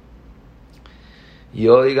 Y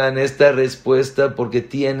oigan esta respuesta porque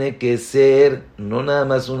tiene que ser no nada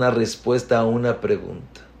más una respuesta a una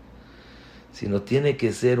pregunta, sino tiene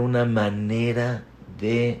que ser una manera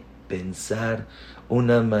de pensar,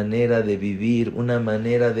 una manera de vivir, una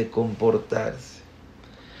manera de comportarse.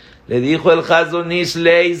 Le dijo el Hazonish,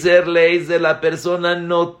 Leiser, la persona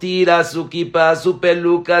no tira su kippah, su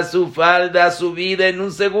peluca, su falda, su vida en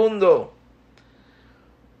un segundo.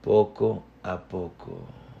 Poco a poco.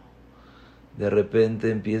 De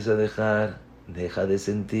repente empieza a deja de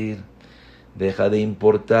sentir, deja de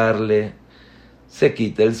importarle. Se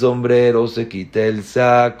quita el sombrero, se quita el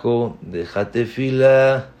saco, deja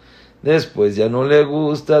tefilá. Después ya no le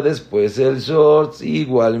gusta, después el shorts,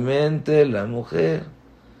 igualmente la mujer.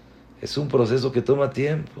 Es un proceso que toma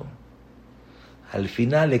tiempo. Al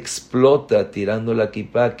final explota tirando la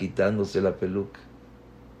kippah, quitándose la peluca.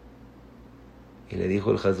 Y le dijo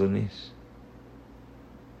el Hazonish,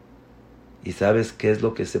 ¿y sabes qué es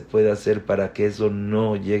lo que se puede hacer para que eso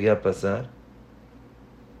no llegue a pasar?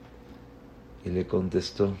 Y le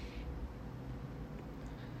contestó,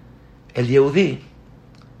 el Yehudí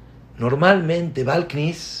normalmente va al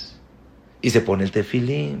Knis y se pone el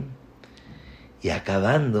tefilín, y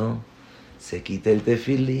acabando se quita el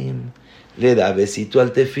tefilín, le da besito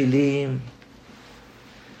al tefilín,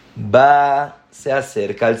 va, se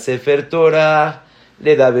acerca al Sefer Torah,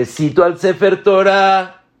 le da besito al Sefer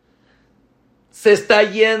Torah, se está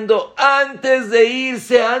yendo, antes de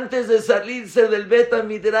irse, antes de salirse del Bet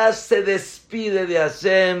HaMidrash, se despide de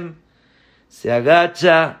Hashem, se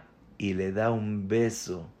agacha y le da un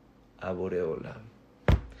beso a Boreolam.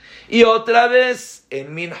 Y otra vez,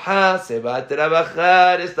 en Minha, se va a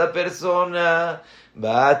trabajar esta persona,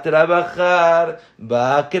 va a trabajar,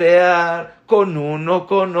 va a crear con uno,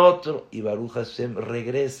 con otro. Y Baruch Hashem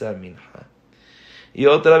regresa a Minha. Y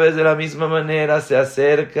otra vez de la misma manera se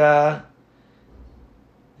acerca,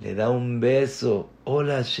 le da un beso.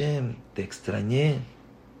 Hola Hashem, te extrañé.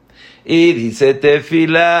 Y dice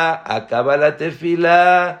tefilá, acaba la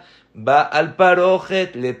tefilá, va al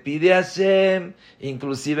parojet, le pide a Hashem,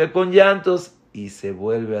 inclusive con llantos, y se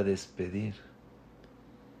vuelve a despedir.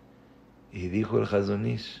 Y dijo el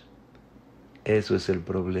Hazonish, eso es el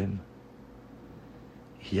problema.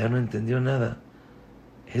 Y ya no entendió nada.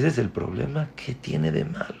 ¿Ese es el problema? ¿Qué tiene de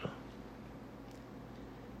malo?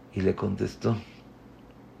 Y le contestó,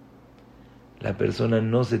 la persona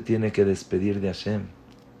no se tiene que despedir de Hashem.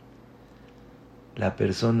 La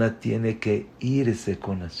persona tiene que irse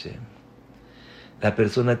con Hashem. La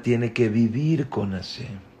persona tiene que vivir con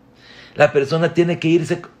Hashem. La persona tiene que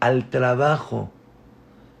irse al trabajo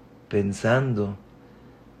pensando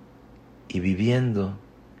y viviendo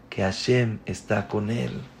que Hashem está con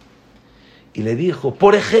él. Y le dijo,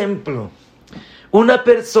 por ejemplo, una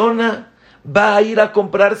persona va a ir a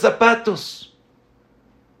comprar zapatos.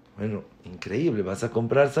 Bueno, increíble, vas a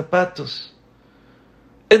comprar zapatos.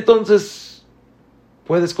 Entonces,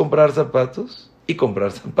 puedes comprar zapatos y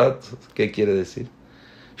comprar zapatos. ¿Qué quiere decir?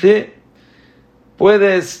 Sí,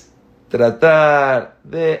 puedes tratar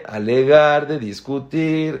de alegar, de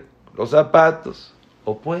discutir los zapatos,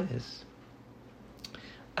 o puedes,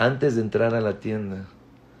 antes de entrar a la tienda,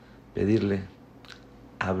 pedirle,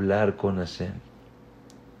 hablar con Hashem.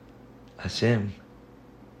 Hashem,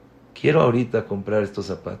 quiero ahorita comprar estos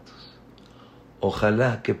zapatos.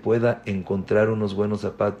 Ojalá que pueda encontrar unos buenos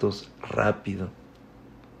zapatos rápido.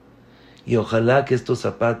 Y ojalá que estos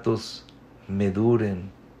zapatos me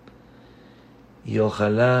duren. Y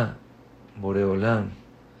ojalá, Boreolam,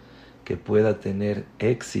 que pueda tener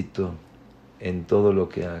éxito en todo lo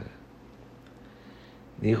que haga.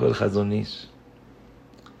 Dijo el Hazonish,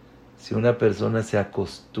 si una persona se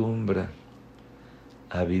acostumbra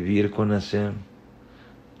a vivir con Hashem,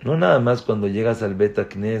 no nada más cuando llegas al Bet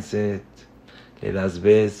HaKnesset, le das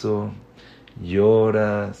beso,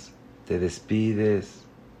 lloras, te despides,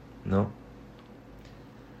 no.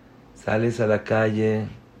 Sales a la calle,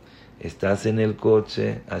 estás en el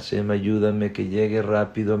coche, Hashem, ayúdame que llegue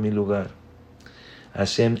rápido a mi lugar.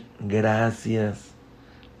 Hashem, gracias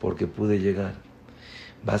porque pude llegar.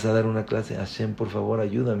 Vas a dar una clase, Hashem, por favor,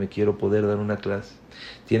 ayúdame, quiero poder dar una clase.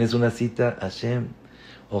 Tienes una cita, Hashem,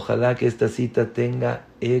 ojalá que esta cita tenga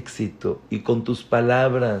éxito. Y con tus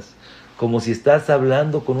palabras, como si estás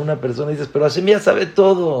hablando con una persona y dices, pero Hashem ya sabe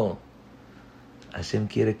todo. Hashem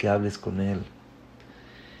quiere que hables con él.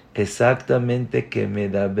 Exactamente que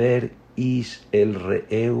medaber ish el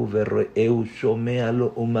re'eu verre'eu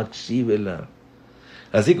shomealo umakshivela.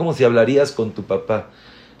 Así como si hablarías con tu papá.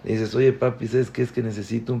 Le dices, oye papi, ¿sabes qué? Es que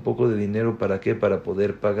necesito un poco de dinero. ¿Para qué? Para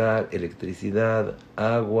poder pagar electricidad,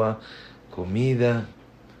 agua, comida.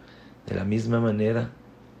 De la misma manera,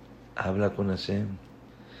 habla con Hashem.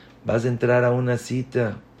 Vas a entrar a una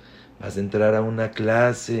cita, vas a entrar a una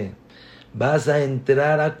clase, vas a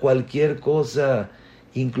entrar a cualquier cosa,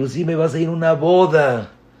 inclusive vas a ir a una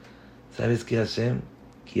boda. ¿Sabes qué, Hashem?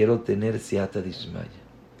 Quiero tener siata dishmaya.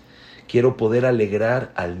 Quiero poder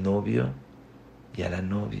alegrar al novio y a la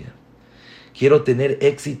novia. Quiero tener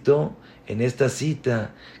éxito en esta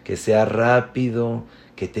cita, que sea rápido,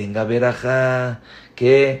 que tenga verajá,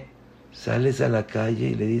 que sales a la calle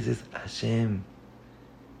y le dices, Hashem,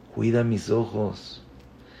 cuida mis ojos,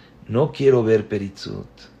 no quiero ver peritzut,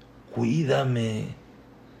 cuídame.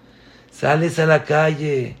 Sales a la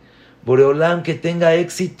calle, Boreolam, que tenga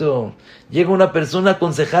éxito. Llega una persona a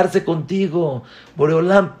aconsejarse contigo.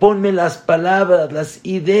 Boreolam, ponme las palabras, las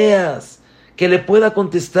ideas que le pueda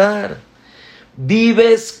contestar.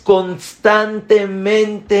 Vives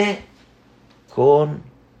constantemente con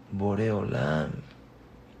Boreolam.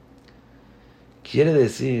 Quiere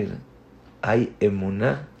decir, hay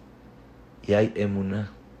Emuna y hay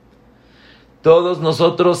Emuna. Todos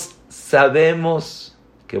nosotros sabemos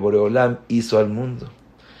que Boreolam hizo al mundo.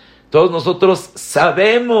 Todos nosotros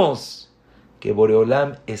sabemos que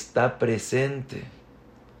Boreolam está presente.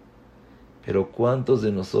 Pero ¿cuántos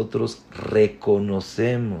de nosotros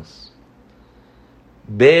reconocemos,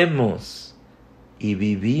 vemos y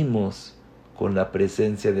vivimos con la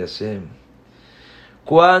presencia de Hashem?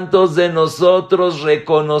 ¿Cuántos de nosotros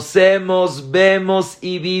reconocemos, vemos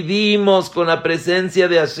y vivimos con la presencia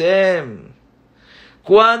de Hashem?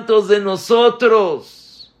 ¿Cuántos de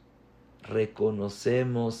nosotros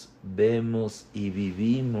reconocemos, vemos y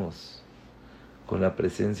vivimos con la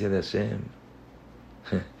presencia de Hashem?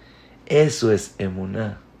 Eso es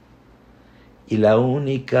Emuna. Y la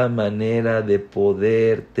única manera de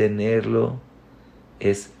poder tenerlo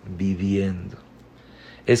es viviendo.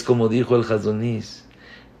 Es como dijo el Hazonish,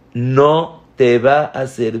 no te va a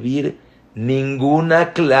servir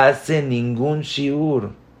ninguna clase, ningún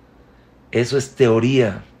shiur. Eso es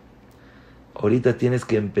teoría. Ahorita tienes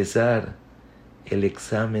que empezar el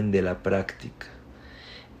examen de la práctica.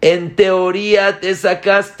 En teoría te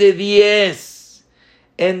sacaste 10.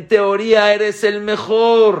 En teoría eres el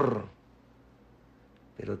mejor.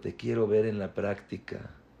 Pero te quiero ver en la práctica.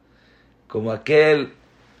 Como aquel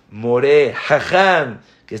Moré, Jajam,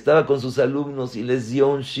 que estaba con sus alumnos y les dio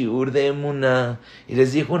un shiur de Emuna. Y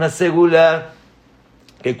les dijo una segula,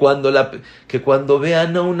 que cuando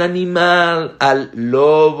vean a un animal, al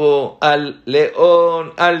lobo, al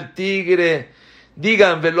león, al tigre,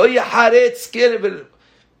 digan, Veloye Haretz Keleb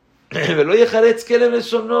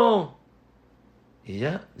sonó. Y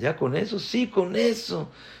ya con eso, sí, con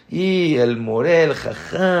eso. Y el Moré, el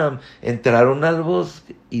Jajam, entraron al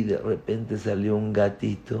bosque y de repente salió un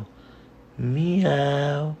gatito.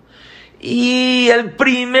 Miau. Y el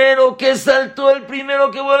primero que saltó, el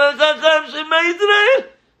primero que voló al Jajam, Shema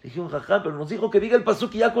Israel. Dije, Jajam, pero nos dijo que diga el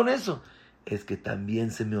pasuk y ya con eso. Es que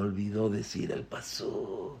también se me olvidó decir el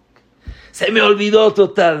pasuk. Se me olvidó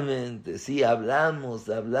totalmente. Sí, hablamos.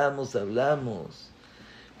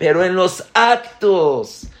 Pero en los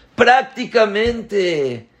actos,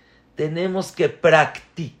 prácticamente, tenemos que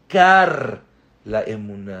practicar la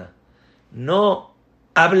Emuna. No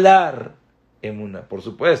hablar Emuna, por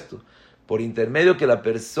supuesto. Por intermedio que la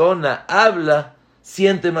persona habla,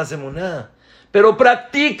 siente más Emuna. Pero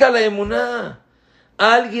practica la Emuna.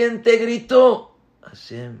 Alguien te gritó,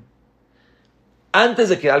 Hashem. Antes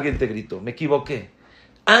de que alguien te gritó, me equivoqué.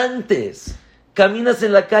 Antes, caminas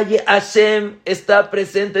en la calle, Hashem está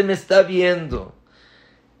presente, me está viendo.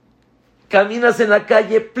 Caminas en la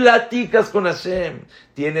calle, platicas con Hashem.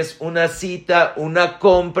 Tienes una cita, una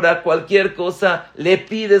compra, cualquier cosa, le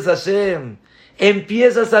pides a Hashem.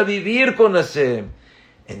 Empiezas a vivir con Hashem.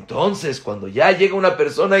 Entonces, cuando ya llega una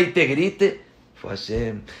persona y te grite, fue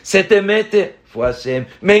Hashem. Se te mete, fue Hashem.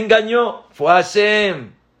 Me engañó, fue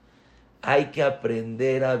Hashem. Hay que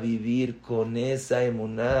aprender a vivir con esa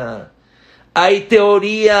emuná. Hay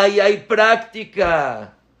teoría y hay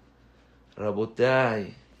práctica.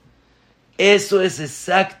 Rabotai, eso es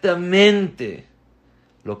exactamente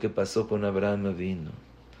lo que pasó con Abraham Avinu.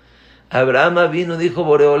 Abraham vino, dijo,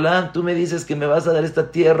 Boreolán, tú me dices que me vas a dar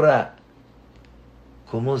esta tierra.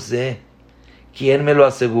 ¿Cómo sé? ¿Quién me lo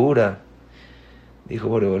asegura? Dijo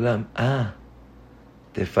Boreolán,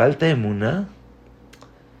 ¿te falta Emuna?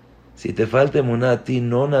 Si te falta Emuna a ti,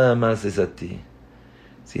 no nada más es a ti,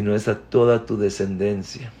 sino es a toda tu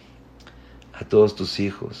descendencia, a todos tus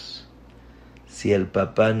hijos. Si el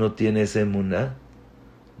papá no tiene esa Emuna,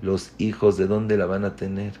 los hijos, ¿de dónde la van a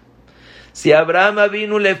tener? Si a Abraham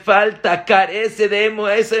vino le falta, carece de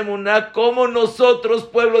esa Emuná, ¿cómo nosotros,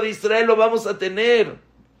 pueblo de Israel, lo vamos a tener?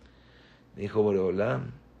 Dijo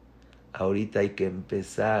Boreolam, ahorita hay que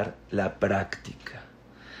empezar la práctica.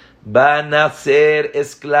 Van a ser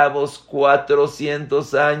esclavos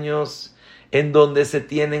 400 años, en donde se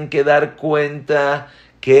tienen que dar cuenta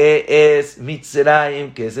que es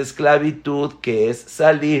Mitzrayim, que es esclavitud, que es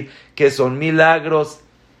salir, que son milagros.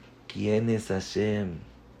 ¿Quién es Hashem?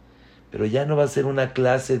 Pero ya no va a ser una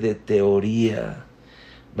clase de teoría,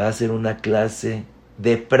 va a ser una clase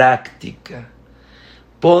de práctica.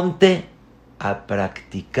 Ponte a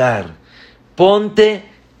practicar, ponte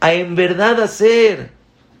a en verdad hacer.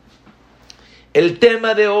 El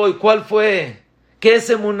tema de hoy, ¿cuál fue? ¿Qué es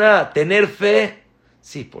Emuná? ¿Tener fe?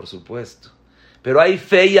 Sí, por supuesto. Pero hay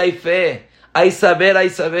fe y hay fe, hay saber,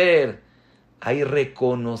 hay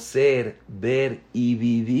reconocer, ver y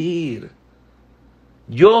vivir.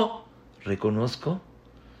 Yo reconozco,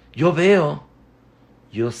 yo veo,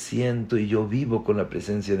 yo siento y yo vivo con la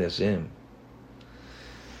presencia de Hashem.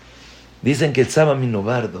 Dicen que el Saba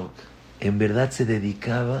Minobardo en verdad se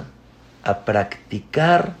dedicaba a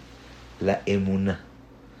practicar la Emuna.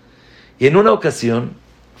 Y en una ocasión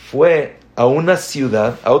fue a una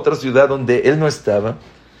ciudad, a otra ciudad donde él no estaba,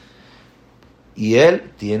 y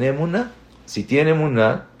él tiene Emuna. Si tiene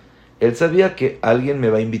Emuna, él sabía que alguien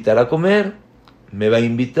me va a invitar a comer, me va a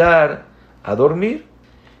invitar a dormir,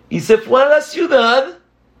 y se fue a la ciudad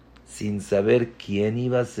sin saber quién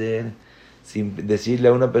iba a ser, sin decirle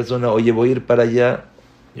a una persona, oye, voy a ir para allá.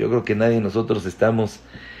 Yo creo que nadie de nosotros estamos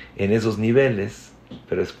en esos niveles,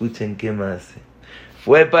 pero escuchen qué más.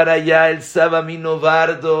 Fue para allá el Sabamino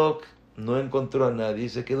Bardok, no encontró a nadie,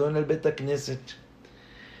 se quedó en el Beta Knesset.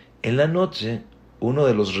 En la noche, uno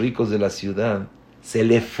de los ricos de la ciudad, se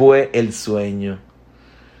le fue el sueño.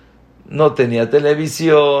 No tenía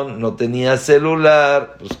televisión, no tenía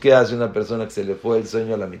celular. Pues, ¿qué hace una persona que se le fue el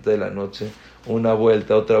sueño a la mitad de la noche? Una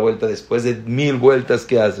vuelta, otra vuelta, después de 1000 vueltas,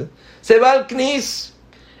 ¿qué hace? Se va al Knis.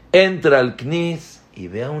 Entra al Knis y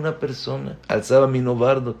ve a una persona, al Saba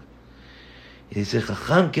Minobardo. Y dice,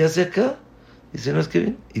 Jajam, ¿qué hace acá? Dice, no es que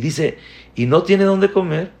bien. Y dice, ¿y no tiene dónde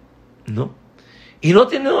comer? No. ¿Y no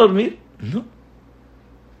tiene dónde dormir? No.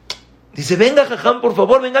 Dice, venga, Jajam, por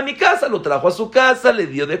favor, venga a mi casa. Lo trajo a su casa, le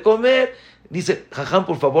dio de comer. Dice, Jajam,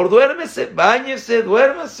 por favor, duérmese, báñese,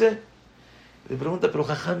 duérmase. Le pregunta, pero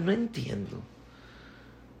Jajam, no entiendo.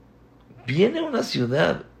 Viene a una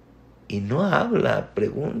ciudad y no habla,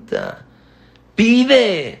 pregunta,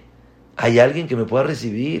 pide. ¿Hay alguien que me pueda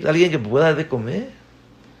recibir? ¿Alguien que me pueda dar de comer?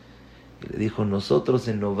 Y le dijo, nosotros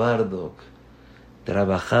en Novardok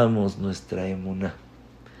trabajamos nuestra Emuna.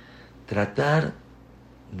 Tratar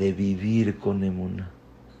de vivir con Emuna.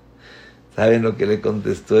 ¿Saben lo que le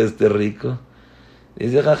contestó este rico?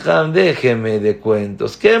 Dice, Jajam, déjeme de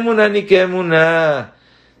cuentos. ¿Qué Emuna ni qué Emuna?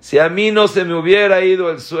 Si a mí no se me hubiera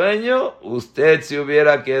ido el sueño, usted se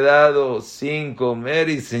hubiera quedado sin comer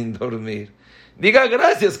y sin dormir. Diga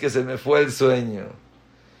gracias que se me fue el sueño.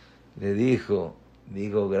 Le digo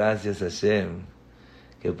gracias a Hashem,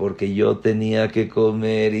 que porque yo tenía que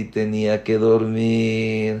comer y tenía que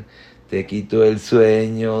dormir, te quitó el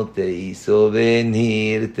sueño, te hizo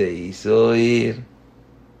venir, te hizo ir.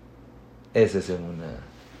 Ese es Emuna.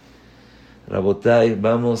 Rabotai,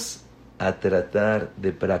 vamos a tratar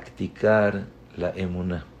de practicar la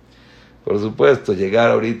Emuna. Por supuesto, llegar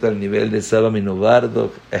ahorita al nivel de Saba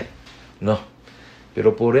Minobardo, no.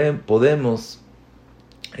 Pero podemos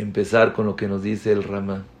empezar con lo que nos dice el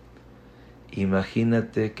Ramá.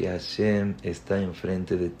 Imagínate que Hashem está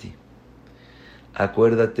enfrente de ti.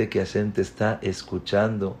 Acuérdate que Hashem te está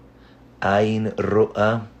escuchando. Ain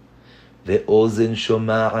ro'a, ve ozen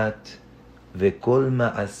shoma'at, ve kol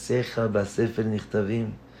ma'aseja basefer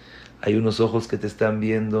nichtavim. Hay unos ojos que te están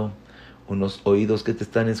viendo, unos oídos que te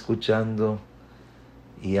están escuchando,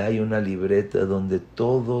 y hay una libreta donde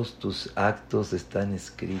todos tus actos están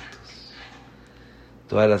escritos.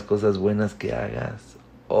 Todas las cosas buenas que hagas,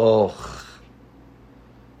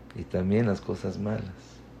 y también las cosas malas.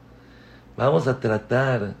 Vamos a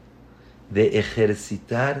tratar de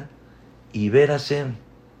ejercitar y ver a Hashem.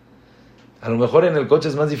 A lo mejor en el coche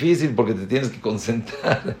es más difícil porque te tienes que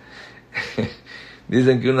concentrar.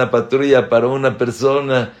 Dicen que una patrulla paró a una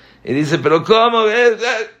persona y dice, ¿pero cómo ves?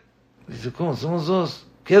 Dice, ¿cómo? Somos dos.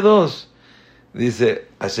 ¿Qué dos? Dice,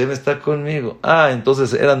 Hashem está conmigo. Ah,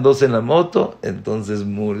 entonces eran dos en la moto, entonces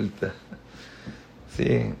multa.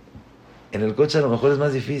 Sí. En el coche a lo mejor es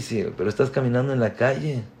más difícil, pero estás caminando en la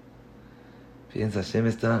calle. Piensa, Hashem me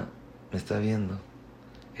está viendo.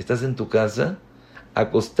 Estás en tu casa,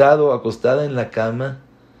 acostado o acostada en la cama.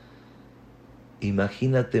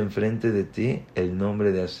 Imagínate enfrente de ti el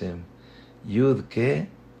nombre de Hashem. Yud, ¿qué?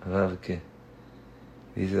 Vav, ¿qué?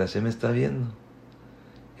 Dices, Hashem está viendo.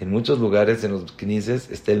 En muchos lugares, en los knises,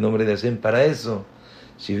 está el nombre de Hashem. Para eso,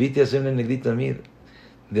 Shiviti Hashem en negrito Amir.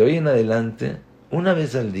 De hoy en adelante, una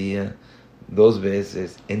vez al día, 2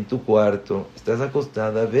 veces, en tu cuarto, estás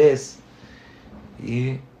acostada, ves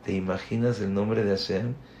y te imaginas el nombre de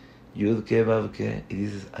Hashem, Yud, ¿qué? Vav, ¿qué? Y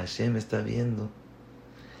dices, Hashem está viendo.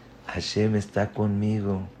 Hashem está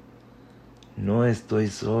conmigo. No estoy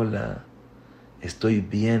sola. Estoy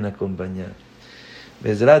bien acompañada.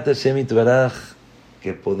 Bezrat Hashem Itbaraj,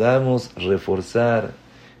 que podamos reforzar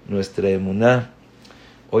nuestra Emuna.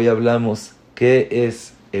 Hoy hablamos, ¿qué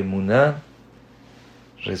es Emuna?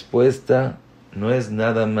 Respuesta, no es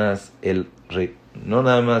nada más no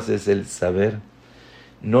nada más es el saber,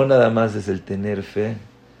 no nada más es el tener fe,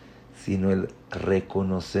 sino el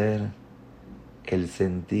reconocer, el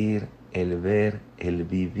sentir, el ver, el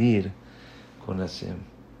vivir con Hashem.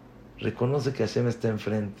 Reconoce que Hashem está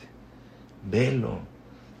enfrente. Velo,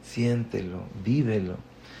 siéntelo, vívelo.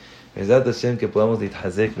 Bezrat Hashem, que podamos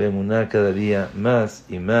ditchazek be'emuná cada día más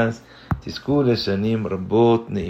y más. Tizku leshanim rabot